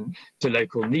policy and to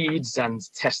local needs and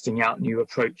testing out new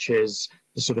approaches,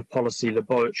 the sort of policy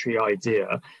laboratory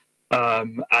idea.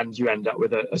 And you end up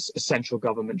with a central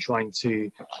government trying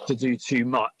to do too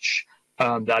much.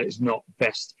 that is not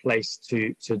best placed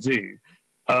to do.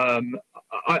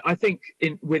 I think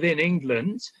within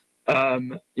England,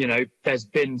 you know, there's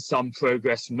been some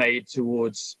progress made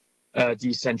towards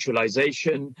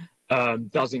decentralisation.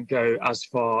 Doesn't go as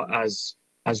far as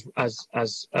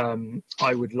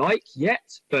I would like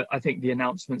yet, but I think the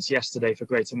announcements yesterday for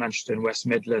Greater Manchester and West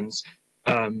Midlands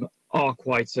are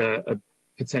quite a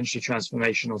potentially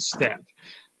transformational step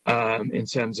in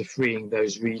terms of freeing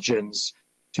those regions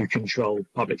to control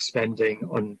public spending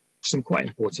on some quite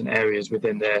important areas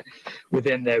within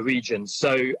their regions.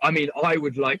 So, I mean, I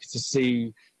would like to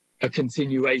see a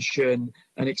continuation,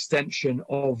 an extension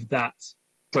of that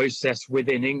process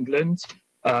within England,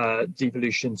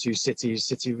 devolution to cities,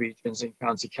 city regions and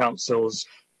county councils.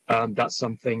 That's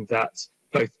something that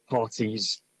both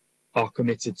parties are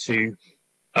committed to.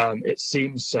 It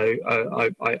seems so.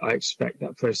 I expect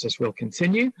that process will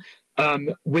continue.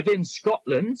 Within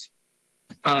Scotland,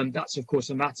 that's of course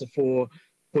a matter for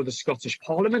the Scottish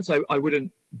Parliament. I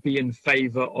wouldn't be in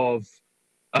favour of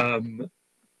some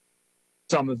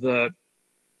of the,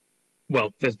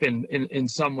 well, there's been in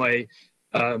some way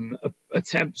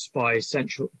attempts by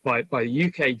the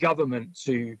UK government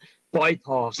to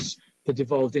bypass the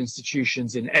devolved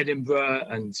institutions in Edinburgh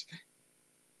and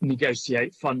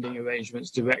negotiate funding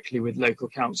arrangements directly with local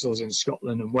councils in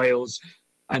Scotland and Wales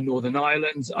and Northern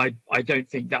Ireland. I don't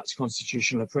think that's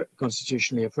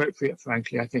constitutionally appropriate,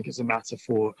 frankly. I think it's a matter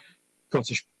for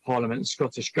Scottish Parliament and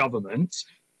Scottish Government.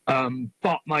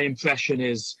 But my impression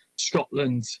is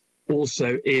Scotland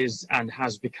also is and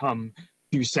has become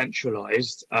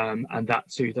decentralised, and that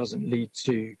too doesn't lead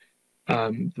to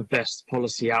the best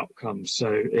policy outcomes.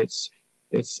 So it's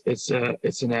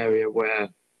an area where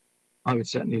I would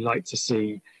certainly like to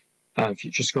see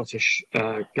future Scottish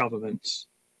governments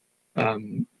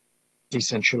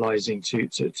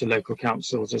decentralising to local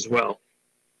councils as well.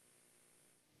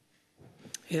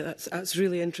 Yeah, that's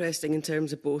really interesting in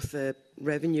terms of both the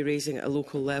revenue raising at a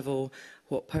local level,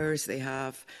 what powers they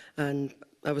have, and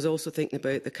I was also thinking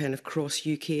about the kind of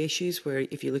cross-UK issues where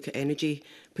if you look at energy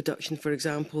production, for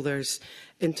example, there's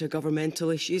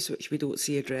intergovernmental issues which we don't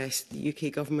see addressed. The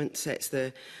UK government sets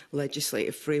the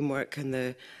legislative framework and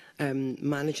the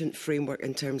management framework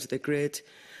in terms of the grid.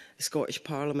 The Scottish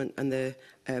Parliament and the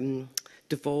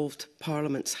devolved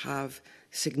parliaments have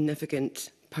significant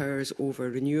powers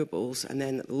over renewables, and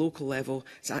then at the local level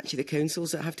it's actually the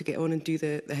councils that have to get on and do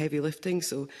the heavy lifting.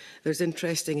 So there's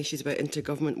interesting issues about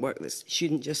intergovernment work that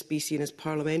shouldn't just be seen as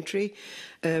parliamentary.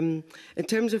 In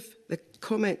terms of the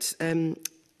comments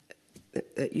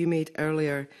that you made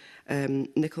earlier,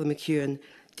 Nicola McEwen,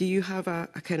 do you have a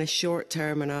kind of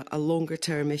short-term and a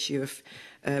longer-term issue of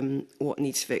what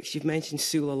needs fixed? You've mentioned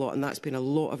Sewell a lot, and that's been a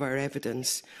lot of our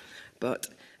evidence, but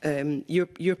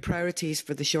your priorities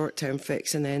for the short-term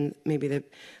fix and then maybe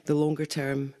the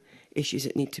longer-term issues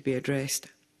that need to be addressed.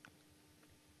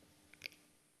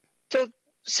 So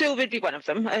Sewell would be one of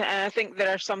them. I think there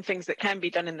are some things that can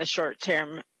be done in the short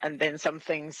term, and then some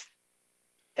things,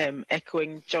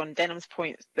 echoing John Denham's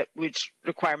point, that would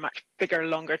require much bigger,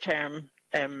 longer-term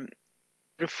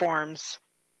reforms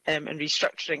and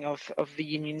restructuring of the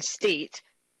Union State.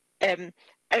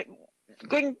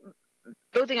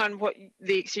 Building on what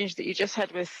the exchange that you just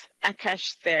had with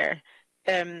Akash there,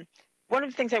 one of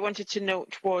the things I wanted to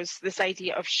note was this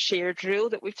idea of shared rule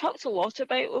that we've talked a lot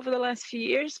about over the last few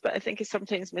years, but I think is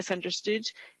sometimes misunderstood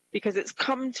because it's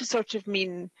come to sort of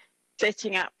mean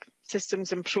setting up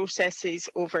systems and processes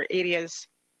over areas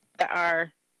that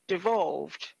are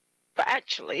devolved. But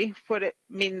actually, what it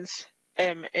means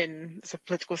in sort of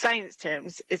political science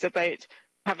terms is about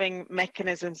having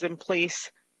mechanisms in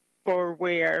place for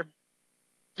where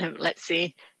let's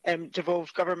say,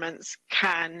 devolved governments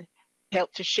can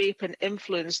help to shape and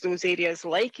influence those areas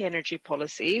like energy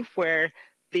policy where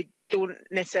they don't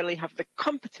necessarily have the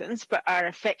competence but are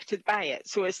affected by it.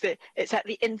 So it's at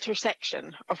the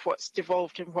intersection of what's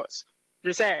devolved and what's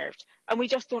reserved. And we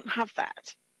just don't have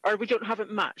that, or we don't have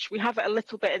it much. We have it a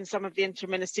little bit in some of the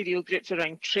interministerial groups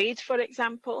around trade, for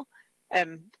example,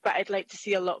 but I'd like to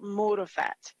see a lot more of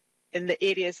that in the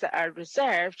areas that are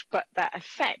reserved but that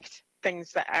affect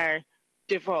things that are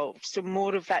devolved. So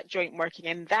more of that joint working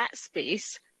in that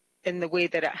space in the way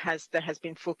that there has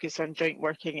been focus on joint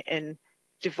working in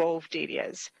devolved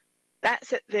areas.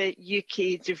 That's at the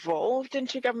UK devolved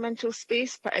intergovernmental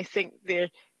space, but I think there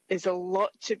is a lot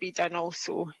to be done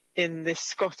also in the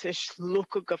Scottish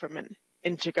local government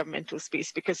intergovernmental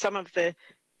space, because some of the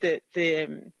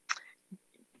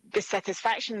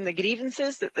dissatisfaction and the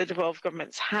grievances that the devolved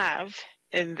governments have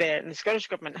and the Scottish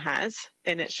Government has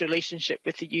in its relationship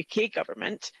with the UK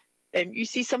Government, you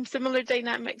see some similar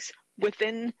dynamics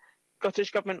within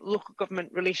Scottish Government, local government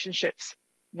relationships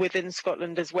within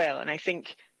Scotland as well. And I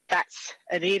think that's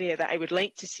an area that I would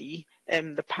like to see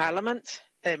the Parliament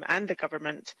and the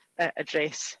Government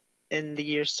address in the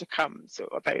years to come. So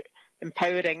about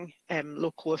empowering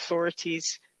local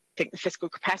authorities. I think the fiscal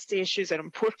capacity issues are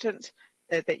important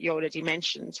that you already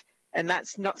mentioned. And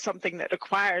that's not something that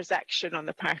requires action on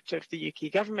the part of the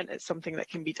UK Government. It's something that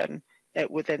can be done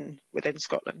within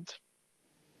Scotland.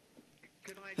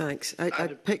 Thanks. I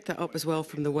picked that up as well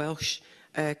from the Welsh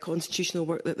constitutional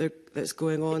work that's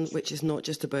going on, which is not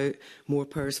just about more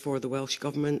powers for the Welsh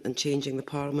Government and changing the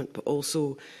Parliament, but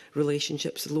also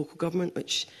relationships with local government,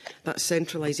 which that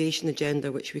centralisation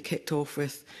agenda, which we kicked off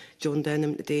with John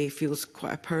Denham today, feels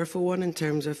quite a powerful one in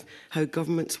terms of how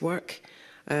governments work.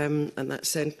 And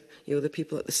that's, the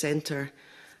people at the centre,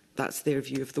 that's their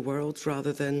view of the world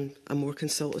rather than a more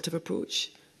consultative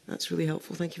approach. That's really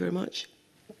helpful. Thank you very much.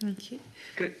 Thank you.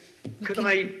 Could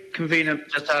I, Convener,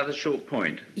 just add a short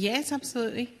point? Yes,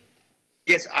 absolutely.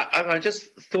 Yes, I just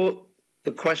thought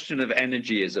the question of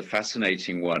energy is a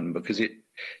fascinating one because it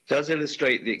does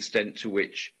illustrate the extent to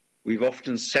which we've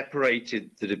often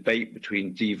separated the debate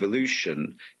between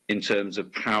devolution in terms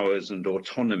of powers and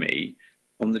autonomy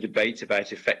on the debate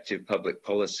about effective public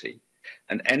policy.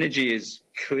 And energy is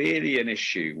clearly an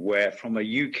issue where, from a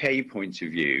UK point of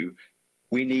view,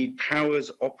 we need powers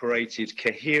operated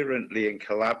coherently and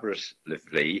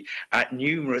collaboratively at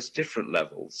numerous different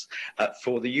levels.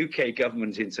 For the UK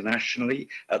government internationally,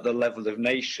 at the level of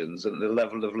nations and the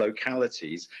level of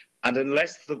localities. And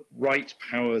unless the right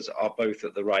powers are both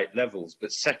at the right levels,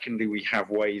 but secondly, we have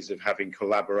ways of having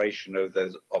collaboration over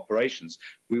those operations,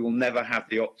 we will never have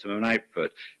the optimum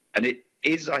output. And it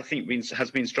is, I think,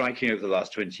 has been striking over the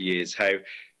last 20 years how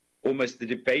almost the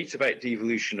debate about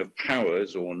devolution of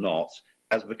powers or not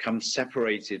has become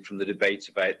separated from the debate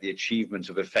about the achievement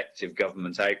of effective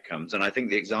government outcomes. And I think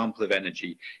the example of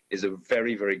energy is a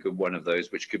very, very good one of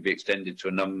those, which could be extended to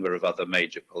a number of other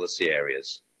major policy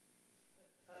areas.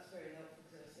 That's very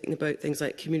helpful. About things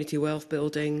like community wealth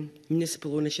building,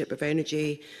 municipal ownership of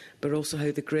energy, but also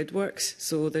how the grid works.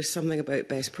 So there's something about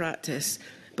best practice,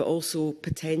 but also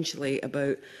potentially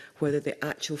about whether the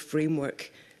actual framework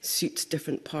suits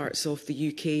different parts of the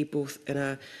UK, both in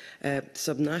a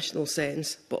subnational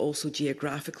sense, but also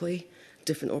geographically,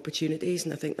 different opportunities.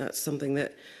 And I think that's something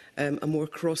that a more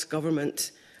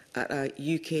cross-government at a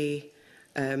UK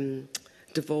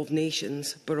devolved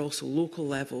nations, but also local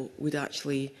level, would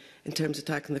actually, in terms of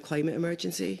tackling the climate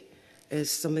emergency, is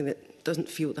something that doesn't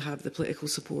feel to have the political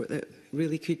support that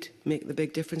really could make the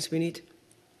big difference we need.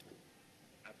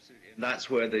 That's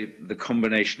where the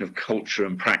combination of culture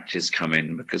and practice come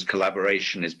in, because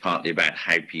collaboration is partly about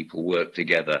how people work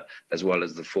together, as well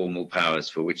as the formal powers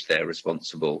for which they're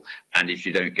responsible. And if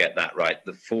you don't get that right,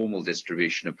 the formal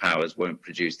distribution of powers won't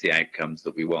produce the outcomes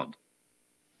that we want.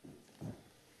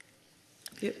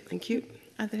 Yep, thank you.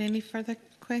 Are there any further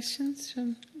questions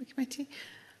from the committee?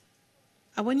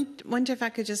 I wonder if I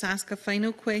could just ask a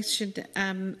final question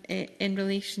in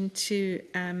relation to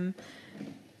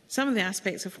some of the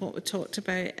aspects of what we talked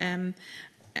about and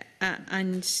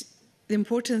the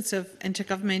importance of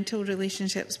intergovernmental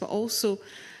relationships, but also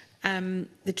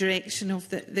the direction of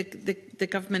the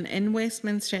government in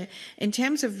Westminster. In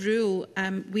terms of rule,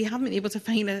 we haven't been able to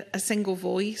find a single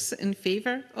voice in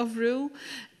favour of rule.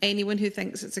 Anyone who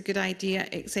thinks it's a good idea,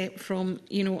 except from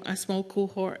a small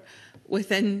cohort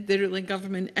within the ruling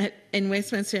government in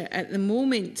Westminster at the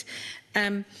moment.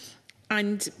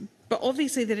 But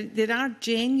obviously there are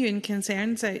genuine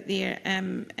concerns out there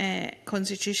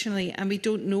constitutionally, and we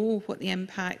don't know what the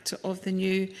impact of the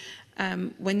new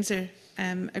Windsor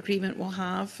agreement will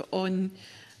have on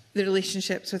the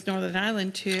relationships with Northern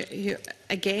Ireland, who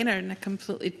again are in a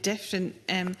completely different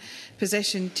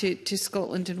position to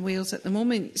Scotland and Wales at the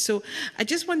moment. So I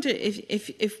just wonder if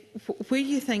where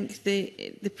you think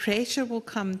the pressure will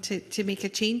come to make a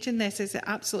change in this. Is it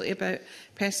absolutely about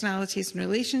personalities and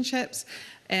relationships?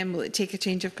 Will it take a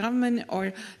change of government,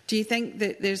 or do you think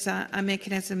that there's a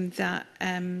mechanism that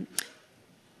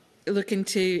looking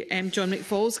to John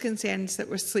McFall's concerns that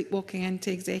we're sleepwalking into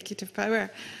executive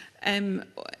power in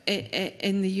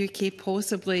the UK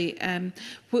possibly?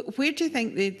 Where do you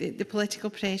think the political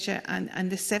pressure and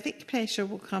the civic pressure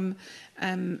will come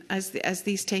as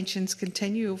these tensions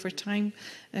continue over time?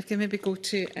 I can maybe go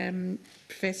to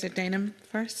Professor Denham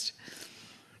first.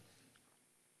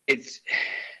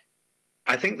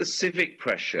 I think the civic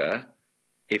pressure,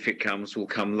 if it comes, will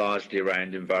come largely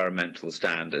around environmental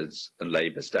standards and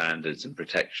labour standards and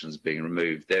protections being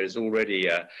removed. There is already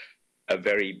a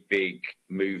very big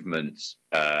movement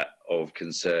of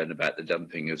concern about the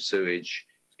dumping of sewage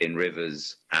in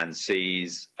rivers and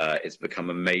seas. It's become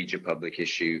a major public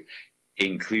issue,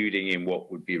 including in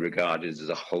what would be regarded as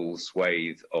a whole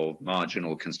swathe of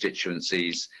marginal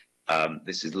constituencies.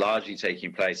 This is largely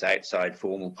taking place outside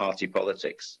formal party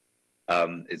politics.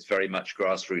 It's very much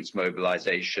grassroots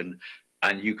mobilisation.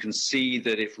 And you can see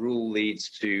that if rule leads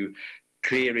to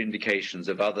clear indications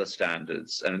of other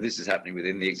standards, and this is happening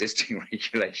within the existing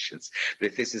regulations, but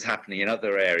if this is happening in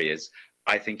other areas,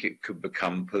 I think it could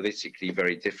become politically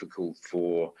very difficult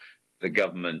for the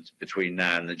government between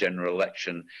now and the general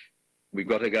election. We've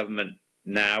got a government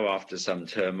now, after some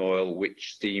turmoil,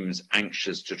 which seems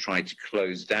anxious to try to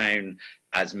close down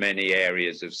as many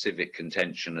areas of civic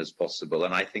contention as possible.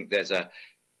 And I think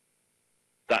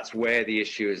that's where the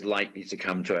issue is likely to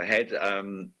come to a head.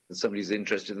 Somebody who's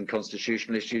interested in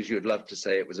constitutional issues, you would love to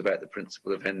say it was about the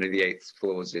principle of Henry VIII's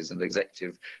clauses and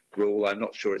executive rule. I'm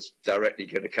not sure it's directly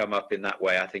going to come up in that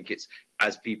way. I think it's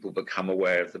as people become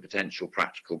aware of the potential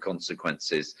practical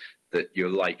consequences that you're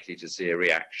likely to see a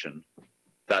reaction.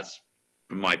 That's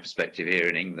from my perspective here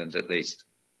in England, at least.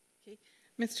 Okay.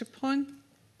 Mr. Pond?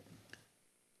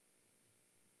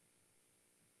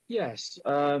 Yes.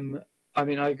 I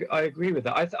mean, I agree with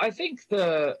that. I think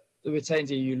the retained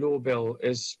EU law bill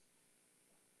is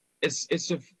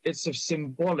it's of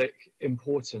symbolic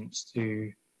importance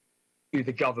to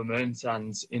the government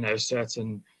and a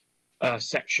certain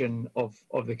section of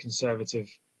the Conservative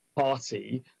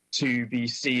Party to be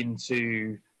seen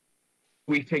to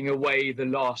sweeping away the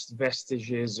last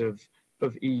vestiges of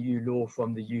EU law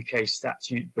from the UK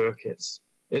statute book.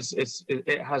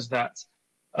 It has that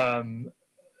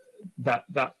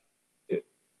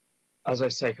as I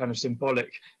say, kind of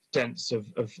symbolic sense of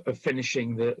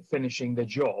finishing the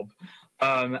job,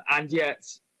 and yet,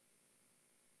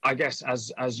 I guess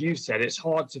as you said, it's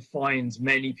hard to find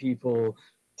many people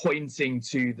pointing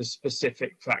to the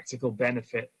specific practical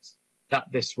benefits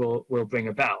that this will bring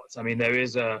about. I mean, there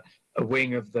is a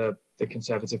wing of the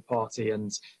Conservative Party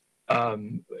and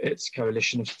its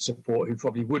coalition of support who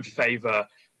probably would favour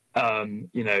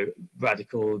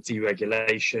radical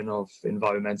deregulation of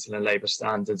environmental and labour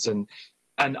standards and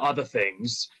other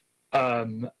things.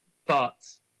 But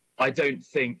I don't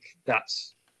think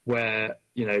that's where,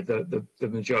 the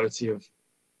majority of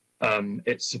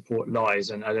its support lies.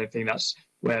 And I don't think that's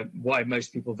why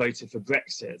most people voted for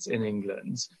Brexit in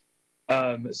England.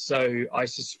 So I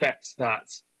suspect that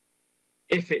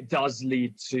if it does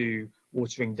lead to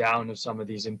watering down of some of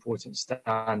these important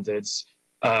standards,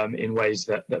 in ways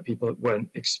that people weren't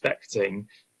expecting,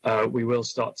 we will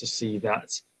start to see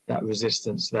that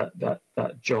resistance that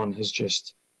John has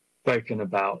just spoken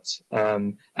about.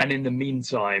 And in the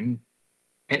meantime,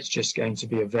 it's just going to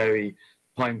be a very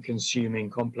time-consuming,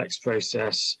 complex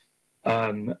process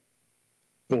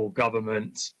for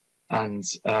government and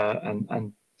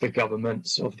the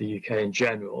governments of the UK in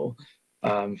general.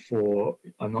 I'm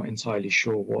not entirely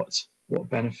sure what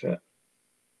benefit.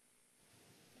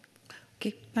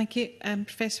 Okay, thank you.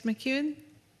 Professor McEwen?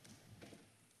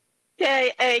 Yeah,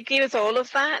 I agree with all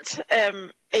of that.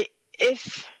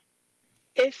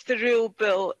 If the rule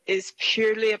bill is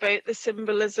purely about the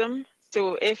symbolism,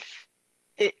 so if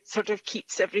it sort of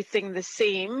keeps everything the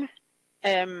same,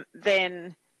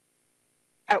 then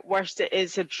at worst it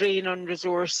is a drain on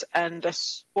resource and a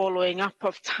swallowing up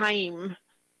of time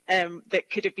that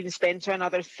could have been spent on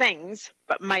other things,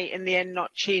 but might in the end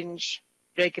not change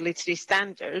regulatory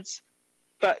standards.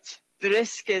 But the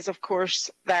risk is, of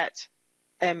course, that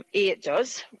it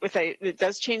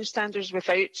does change standards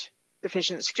without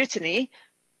sufficient scrutiny,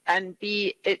 and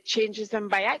B, it changes them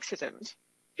by accident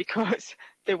because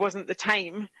there wasn't the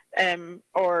time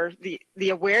or the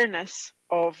awareness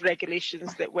of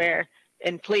regulations that were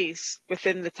in place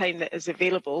within the time that is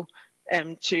available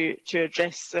to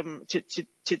address them, to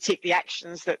take the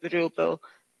actions that the rule bill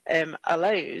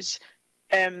allows.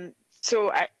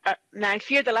 So now I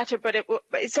fear the latter, but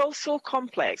it's all so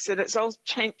complex and it's all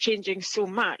changing so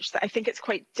much that I think it's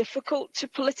quite difficult to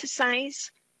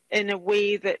politicise in a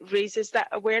way that raises that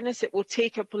awareness. It will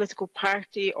take a political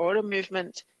party or a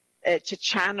movement to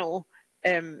channel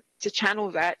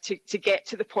that to get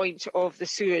to the point of the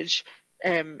sewage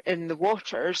in the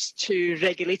waters to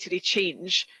regulatory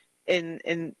change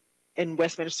in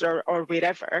Westminster or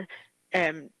wherever,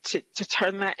 to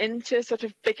turn that into a sort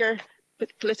of bigger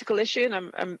political issue,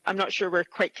 and I'm not sure we're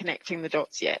quite connecting the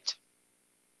dots yet.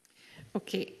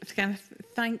 Okay, I can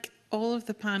thank all of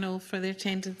the panel for their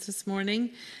attendance this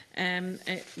morning.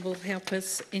 It will help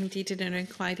us indeed in our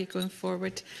inquiry going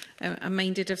forward. I'm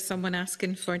minded of someone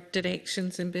asking for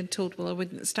directions and being told, well, I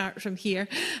wouldn't start from here.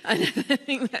 And I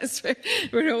think that's where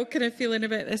we're all kind of feeling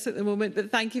about this at the moment.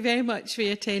 But thank you very much for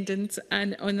your attendance.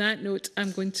 And on that note,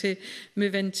 I'm going to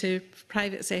move into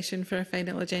private session for our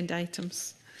final agenda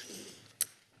items.